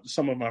I talk to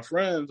some of my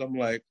friends, I'm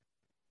like,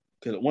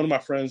 because one of my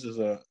friends is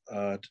a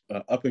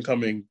up and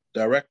coming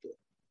director,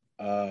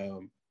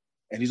 and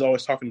he's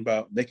always talking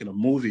about making a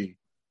movie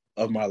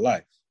of my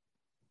life,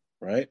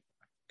 right?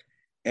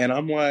 And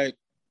I'm like,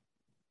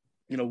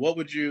 what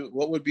would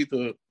be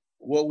the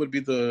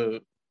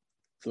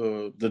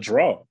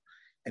draw?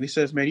 And he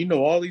says, man,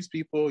 all these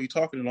people, you're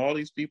talking to all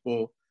these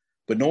people,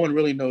 but no one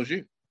really knows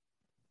you,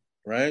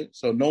 right?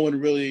 So no one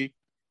really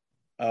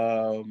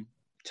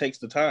takes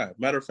the time.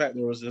 Matter of fact,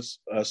 there was this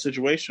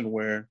situation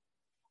where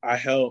I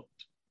helped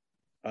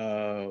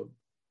a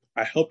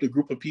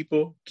group of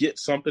people get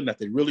something that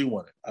they really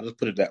wanted. I'll just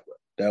put it that way.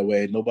 That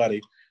way,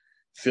 nobody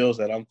feels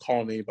that I'm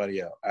calling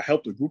anybody out. I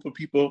helped a group of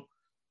people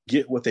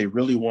get what they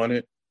really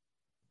wanted,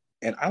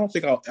 and I don't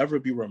think I'll ever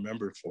be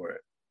remembered for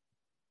it.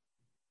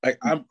 Like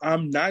I'm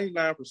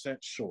 99%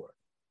 sure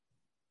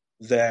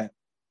that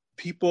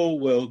people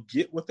will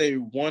get what they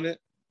wanted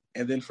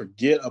and then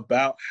forget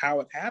about how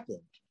it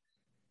happened,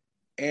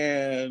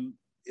 and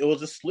it will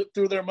just slip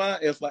through their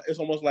mind. It's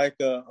almost like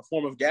a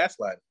form of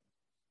gaslighting.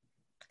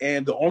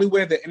 And the only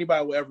way that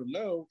anybody will ever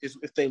know is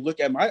if they look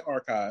at my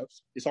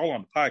archives. It's all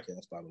on the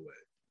podcast, by the way,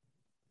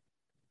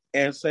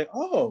 and say,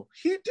 "Oh,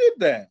 he did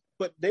that,"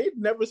 but they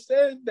never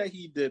said that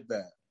he did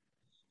that.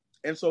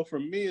 And so for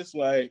me, it's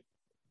like,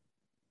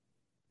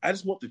 I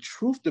just want the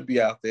truth to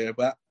be out there,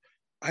 but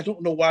I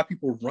don't know why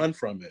people run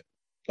from it.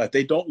 Like,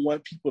 they don't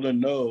want people to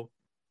know.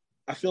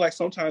 I feel like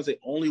sometimes they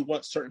only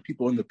want certain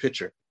people in the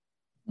picture.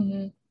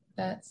 Mm-hmm.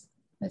 That's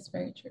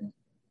very true.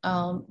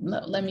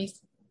 Let me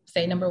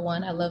say, number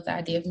one, I love the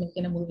idea of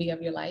making a movie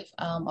of your life.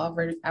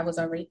 I was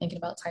already thinking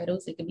about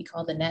titles. It could be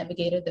called The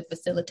Navigator, The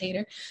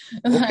Facilitator.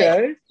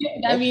 Okay.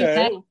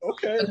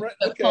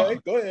 Okay.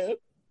 Go ahead.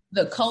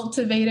 The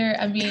Cultivator.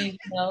 I mean,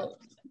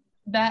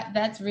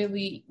 that's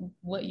really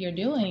what you're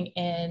doing,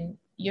 and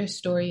your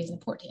story is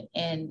important,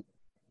 and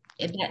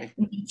that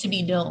needs to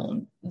be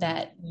known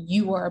that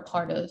you are a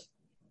part of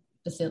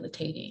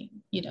facilitating,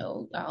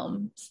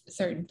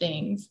 certain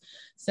things.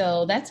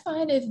 So that's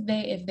fine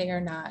if they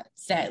are not,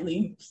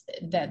 sadly,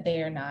 that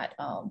they are not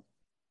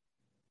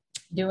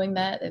doing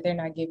that they're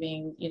not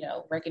giving,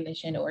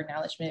 recognition or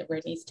acknowledgement where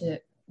it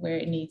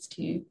needs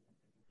to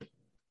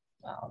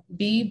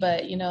be.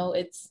 But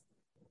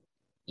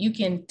you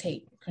can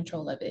take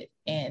control of it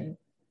and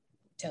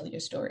tell your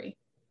story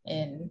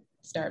and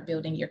start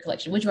building your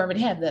collection, which you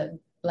already have the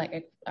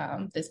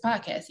this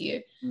podcast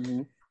here.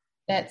 Mm-hmm.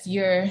 That's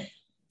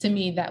to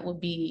me, that would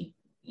be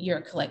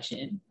your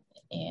collection.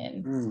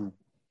 And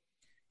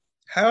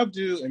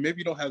and maybe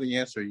you don't have the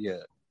answer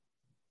yet,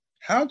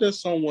 how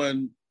does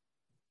someone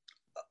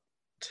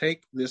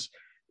take this?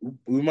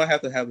 We might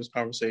have to have this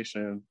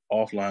conversation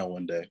offline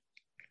one day.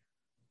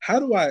 How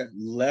do I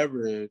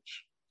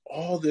leverage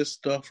all this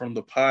stuff from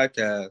the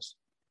podcast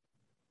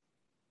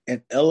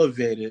and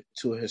elevate it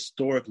to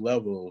historic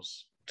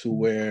levels to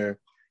where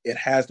it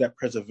has that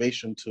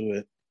preservation to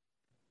it,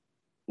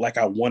 like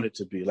I want it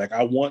to be? Like,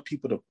 I want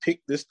people to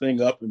pick this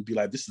thing up and be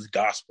like, this is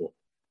gospel.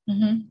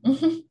 Mm-hmm.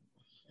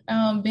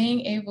 Mm-hmm.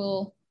 Being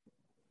able,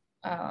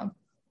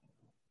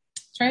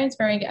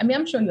 transferring,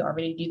 I'm sure you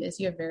already do this.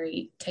 You're a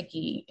very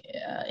techie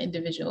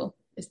individual.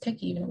 Is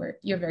techie even a word?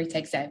 You're a very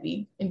tech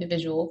savvy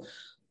individual.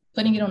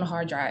 Putting it on a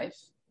hard drive,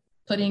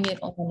 putting it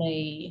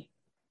on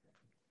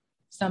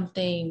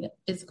something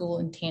physical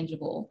and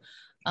tangible,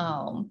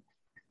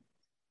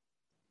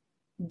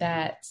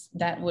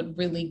 that would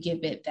really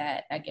give it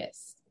that, I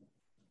guess,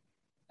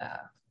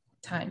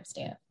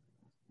 timestamp,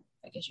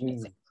 I guess you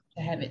could say,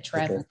 to have it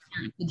travel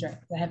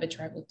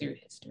through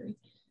history.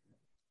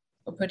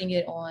 Or putting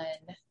it on,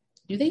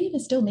 do they even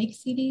still make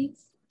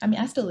CDs?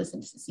 I still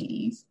listen to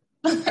CDs.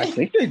 I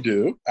think they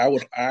do.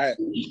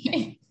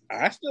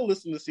 I still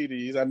listen to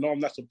CDs. I know I'm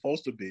not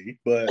supposed to be,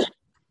 but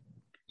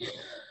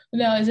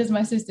no, it's just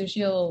my sister.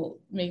 She'll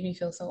make me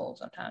feel so old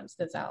sometimes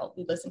because I'll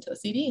be listening to a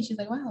CD and she's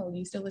like, "Wow,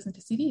 you still listen to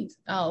CDs?"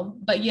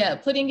 But yeah,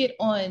 putting it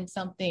on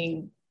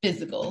something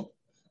physical,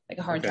 like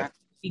a hard drive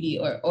CD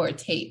or a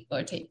tape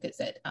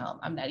cassette.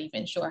 I'm not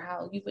even sure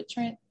how you would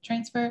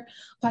transfer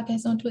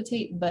podcasts onto a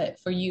tape, but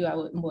for you, I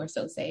would more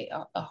so say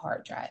a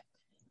hard drive.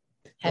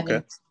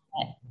 Having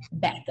that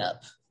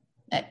backup,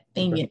 that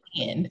thing in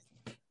hand.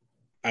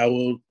 I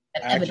will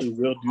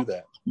will do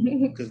that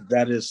because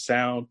that is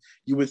sound.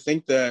 You would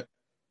think that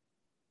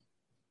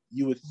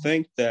you wouldn't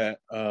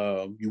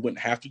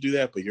have to do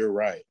that, but you're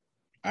right.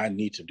 I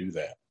need to do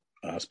that,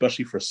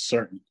 especially for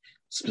certain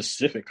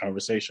specific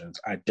conversations.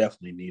 I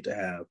definitely need to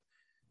have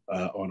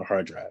on a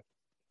hard drive.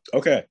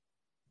 Okay.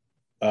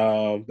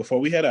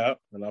 Before we head out,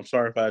 and I'm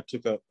sorry if I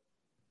took up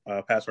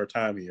past our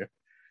time here.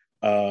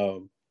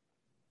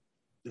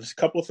 There's a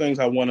couple of things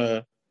I want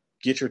to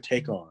get your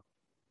take on,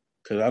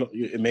 because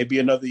it may be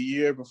another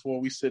year before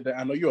we sit down.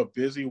 I know you're a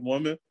busy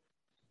woman,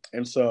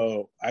 and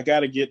so I got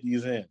to get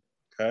these in.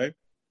 Okay.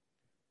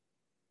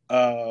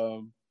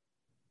 How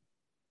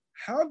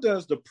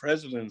does the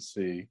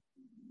presidency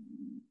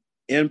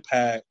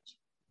impact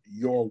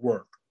your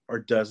work, or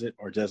does it,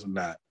 or does it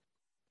not?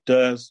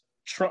 Does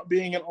Trump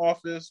being in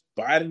office,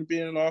 Biden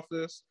being in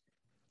office,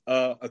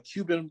 a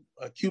Cuban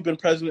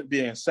president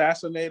being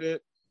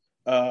assassinated,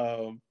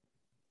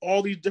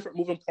 all these different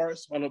moving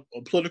parts on a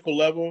political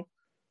level,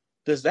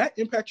 does that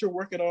impact your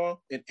work at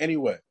all in any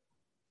way?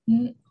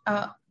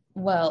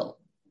 Well,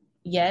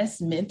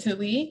 yes,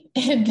 mentally,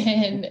 and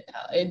then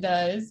it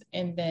does,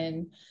 and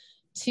then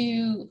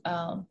two,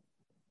 since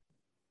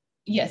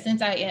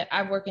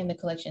I work in the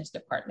collections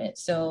department,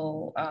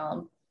 so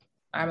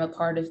I'm a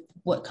part of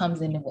what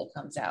comes in and what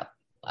comes out,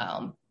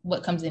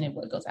 what comes in and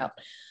what goes out,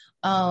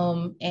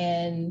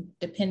 and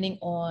depending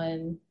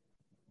on,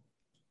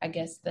 I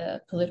guess,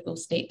 the political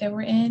state that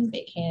we're in,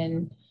 it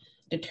can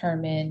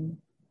determine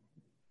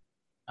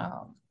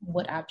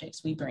what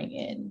objects we bring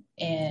in,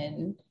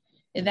 and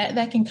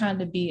that can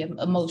kind of be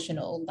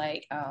emotional.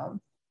 Like,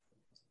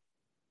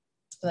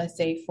 let's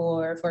say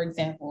for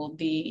example,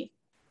 the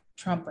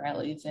Trump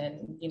rallies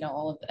and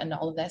all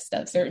of that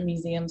stuff. Certain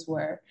museums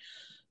were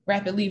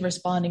rapidly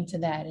responding to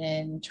that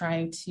and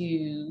trying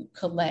to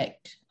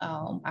collect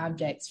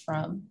objects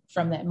from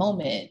that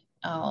moment.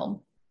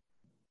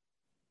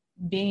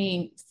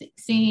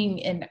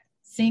 Seeing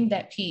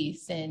that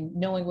piece and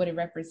knowing what it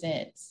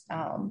represents,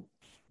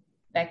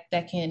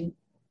 it can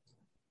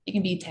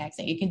be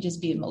taxing. It can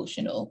just be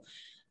emotional.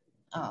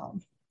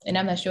 And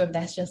I'm not sure if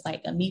that's just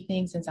like a me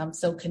thing, since I'm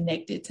so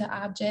connected to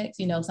objects.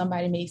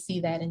 Somebody may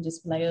see that and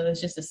just be like, oh, it's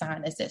just a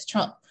sign that says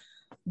Trump.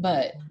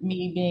 But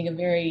me being a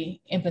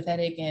very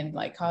empathetic and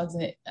like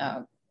cognizant,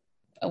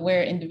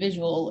 aware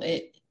individual,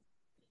 it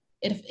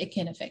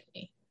can affect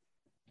me.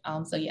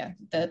 So yeah,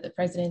 the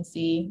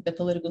presidency, the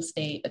political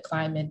state, the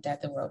climate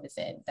that the world is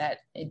in, that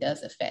it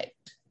does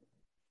affect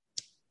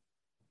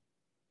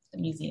the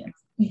museum.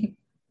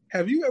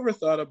 Have you ever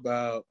thought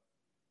about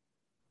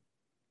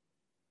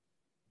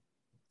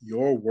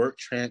your work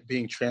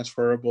being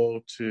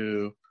transferable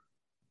to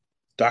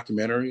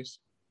documentaries?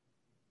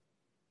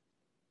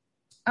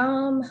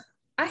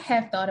 I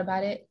have thought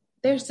about it.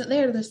 there's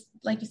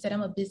like you said,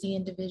 I'm a busy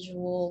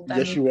individual. I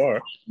Yes, mean, you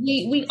are.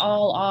 we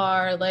all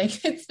are,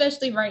 like,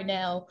 especially right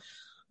now.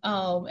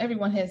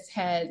 Everyone has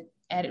had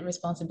added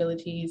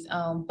responsibilities.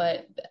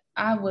 But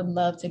I would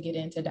love to get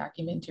into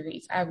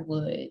documentaries. I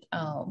would.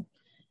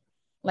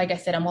 Like I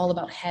said, I'm all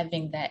about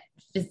having that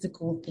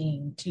physical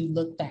thing to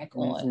look back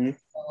on. Mm-hmm.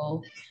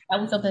 So that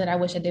was something that I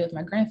wish I did with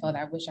my grandfather.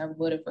 I wish I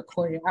would have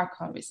recorded our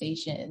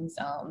conversations,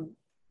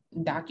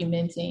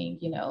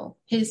 documenting,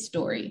 his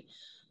story.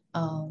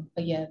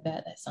 But yeah,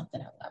 that's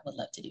something I would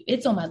love to do.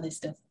 It's on my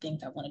list of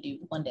things I want to do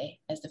one day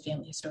as the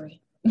family historian.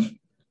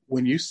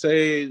 When you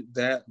say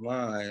that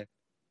line,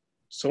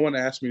 someone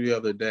asked me the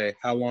other day,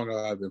 how long have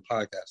I been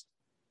podcasting?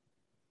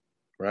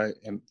 Right?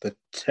 And the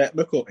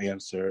technical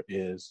answer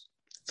is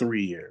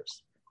 3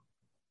 years,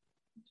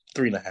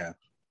 3.5.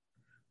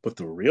 But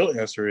the real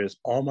answer is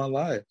all my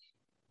life.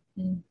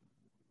 Mm.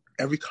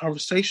 Every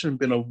conversation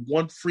been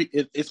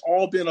it's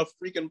all been a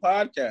freaking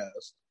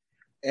podcast.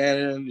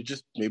 And it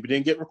just maybe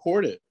didn't get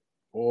recorded.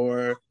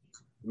 Or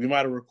we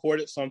might have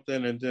recorded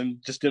something and then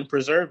just didn't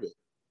preserve it.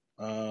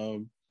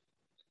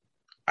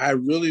 I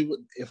really would,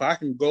 if I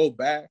can go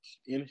back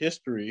in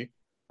history,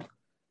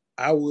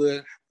 I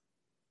would.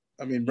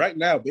 I mean, right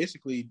now,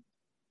 basically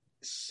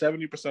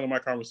 70% of my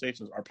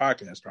conversations are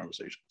podcast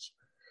conversations.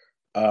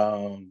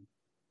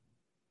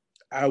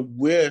 I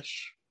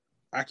wish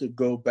I could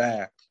go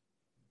back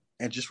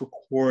and just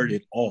record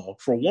it all.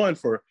 For one,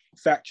 for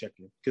fact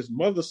checking, because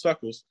mother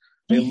suckers,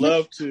 they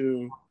love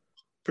to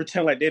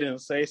pretend like they didn't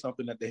say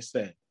something that they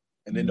said.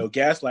 And then they'll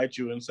gaslight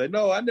you and say,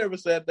 no, I never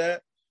said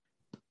that.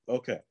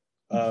 Okay.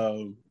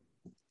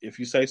 If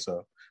you say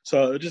so.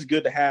 So it's just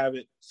good to have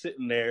it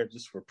sitting there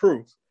just for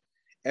proof.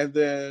 And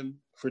then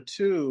for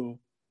two,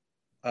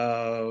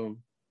 I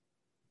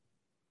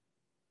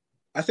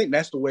think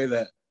that's the way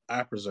that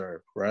I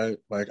preserve, right?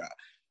 Like,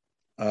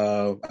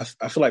 I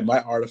feel like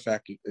my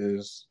artifact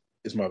is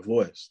my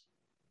voice.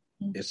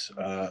 It's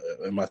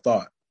in my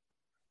thought.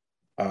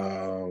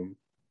 And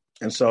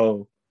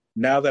so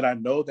now that I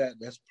know that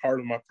that's part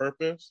of my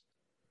purpose,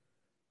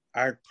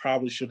 I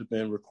probably should have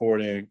been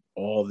recording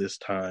all this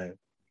time,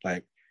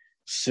 like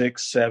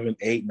 6, 7,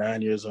 8,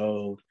 9 years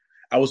old.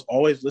 I was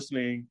always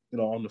listening,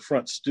 on the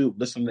front stoop,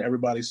 listening to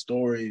everybody's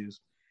stories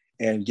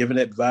and giving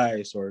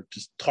advice or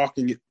just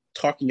talking it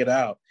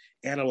out,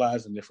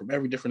 analyzing it from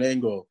every different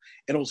angle.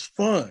 And it was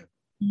fun.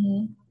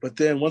 Mm-hmm. But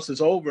then once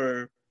it's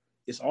over,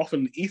 it's off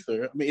in the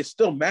ether. I mean, it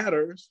still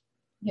matters.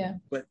 Yeah.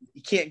 But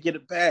you can't get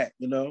it back,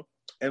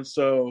 And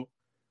so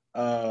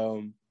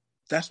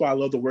that's why I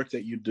love the work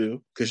that you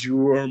do, because you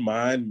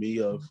remind me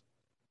of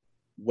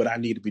what I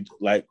need to be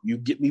like. You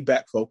get me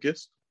back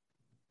focused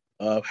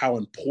of how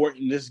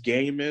important this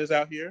game is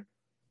out here,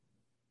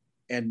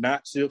 and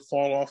not to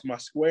fall off my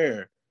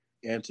square,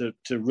 and to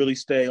really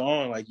stay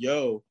on. Like,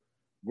 yo,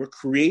 we're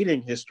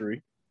creating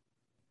history,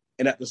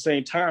 and at the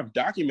same time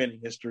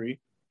documenting history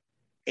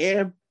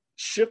and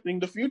shifting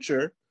the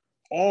future,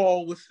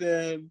 all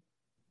within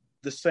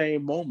the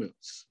same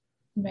moments.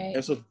 Right.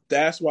 And so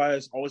that's why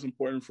it's always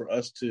important for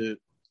us to,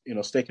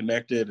 stay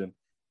connected and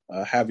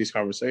have these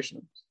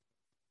conversations.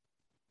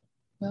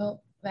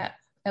 Well, that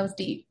was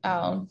deep.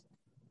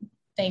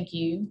 Thank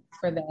you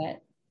for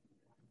that.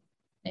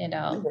 And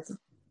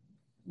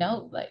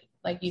no,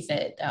 like you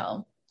said,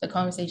 the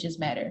conversations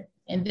matter.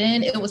 And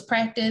then it was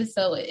practice,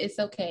 so it's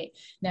okay.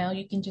 Now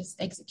you can just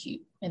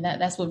execute, and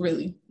that's what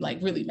really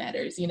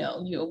matters.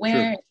 You're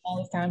aware, and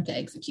now it's time to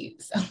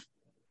execute. So.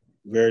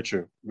 Very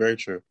true. Very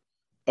true.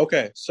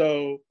 Okay,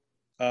 so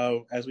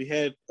as we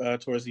head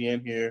towards the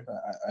end here,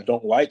 I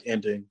don't like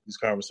ending these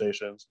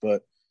conversations,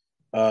 but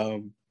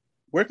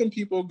where can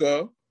people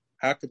go?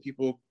 How can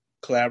people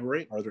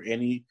collaborate? Are there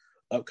any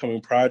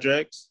upcoming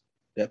projects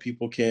that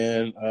people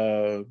can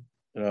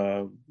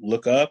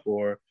look up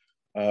or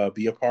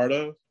be a part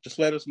of? Just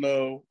let us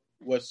know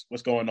what's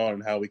going on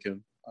and how we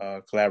can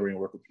collaborate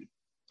and work with you.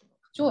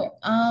 Sure.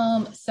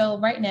 So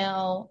right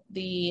now,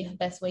 the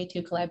best way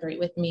to collaborate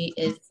with me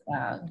is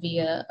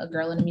via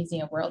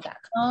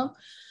agirlinthemuseumworld.com.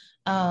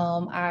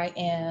 I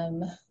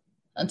am,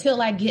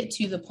 until I get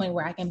to the point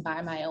where I can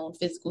buy my own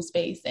physical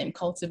space and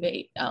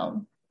cultivate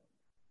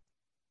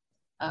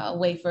a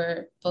way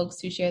for folks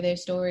to share their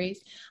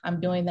stories, I'm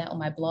doing that on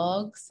my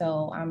blog.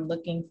 So I'm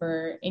looking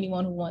for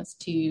anyone who wants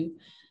to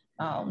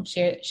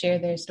share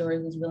their story,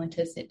 who's willing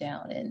to sit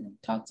down and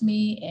talk to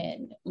me,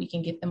 and we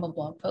can get them a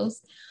blog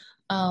post.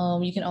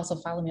 You can also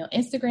follow me on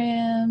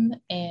Instagram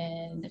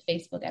and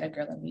Facebook at A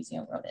Girl in the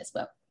Museum World as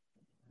well.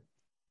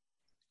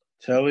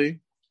 Telly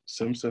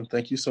Simpson,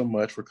 thank you so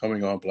much for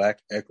coming on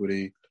Black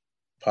Equity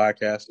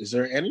Podcast. Is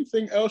there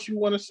anything else you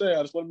want to say?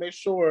 I just want to make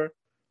sure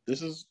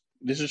this is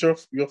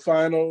your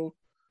final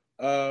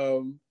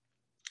final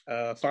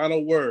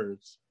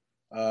words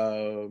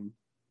that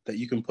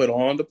you can put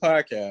on the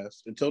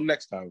podcast. Until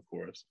next time, of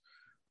course.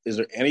 Is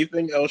there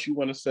anything else you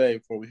want to say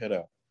before we head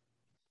out?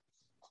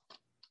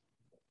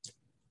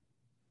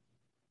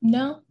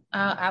 No,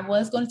 I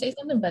was going to say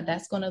something, but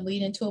that's going to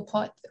lead into a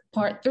part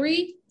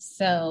 3.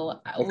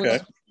 So we're going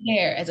to be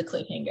there as a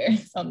cliffhanger.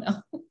 So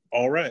no.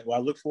 All right. Well,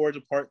 I look forward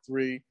to part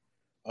 3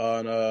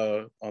 on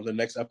the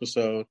next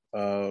episode.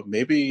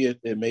 Maybe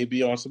it may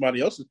be on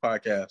somebody else's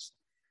podcast.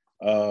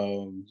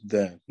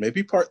 Then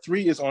maybe part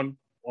 3 is on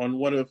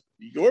one of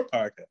your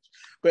podcasts.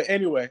 But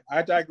anyway,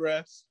 I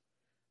digress.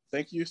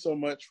 Thank you so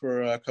much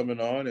for coming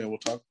on, and we'll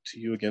talk to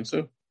you again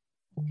soon.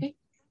 Okay.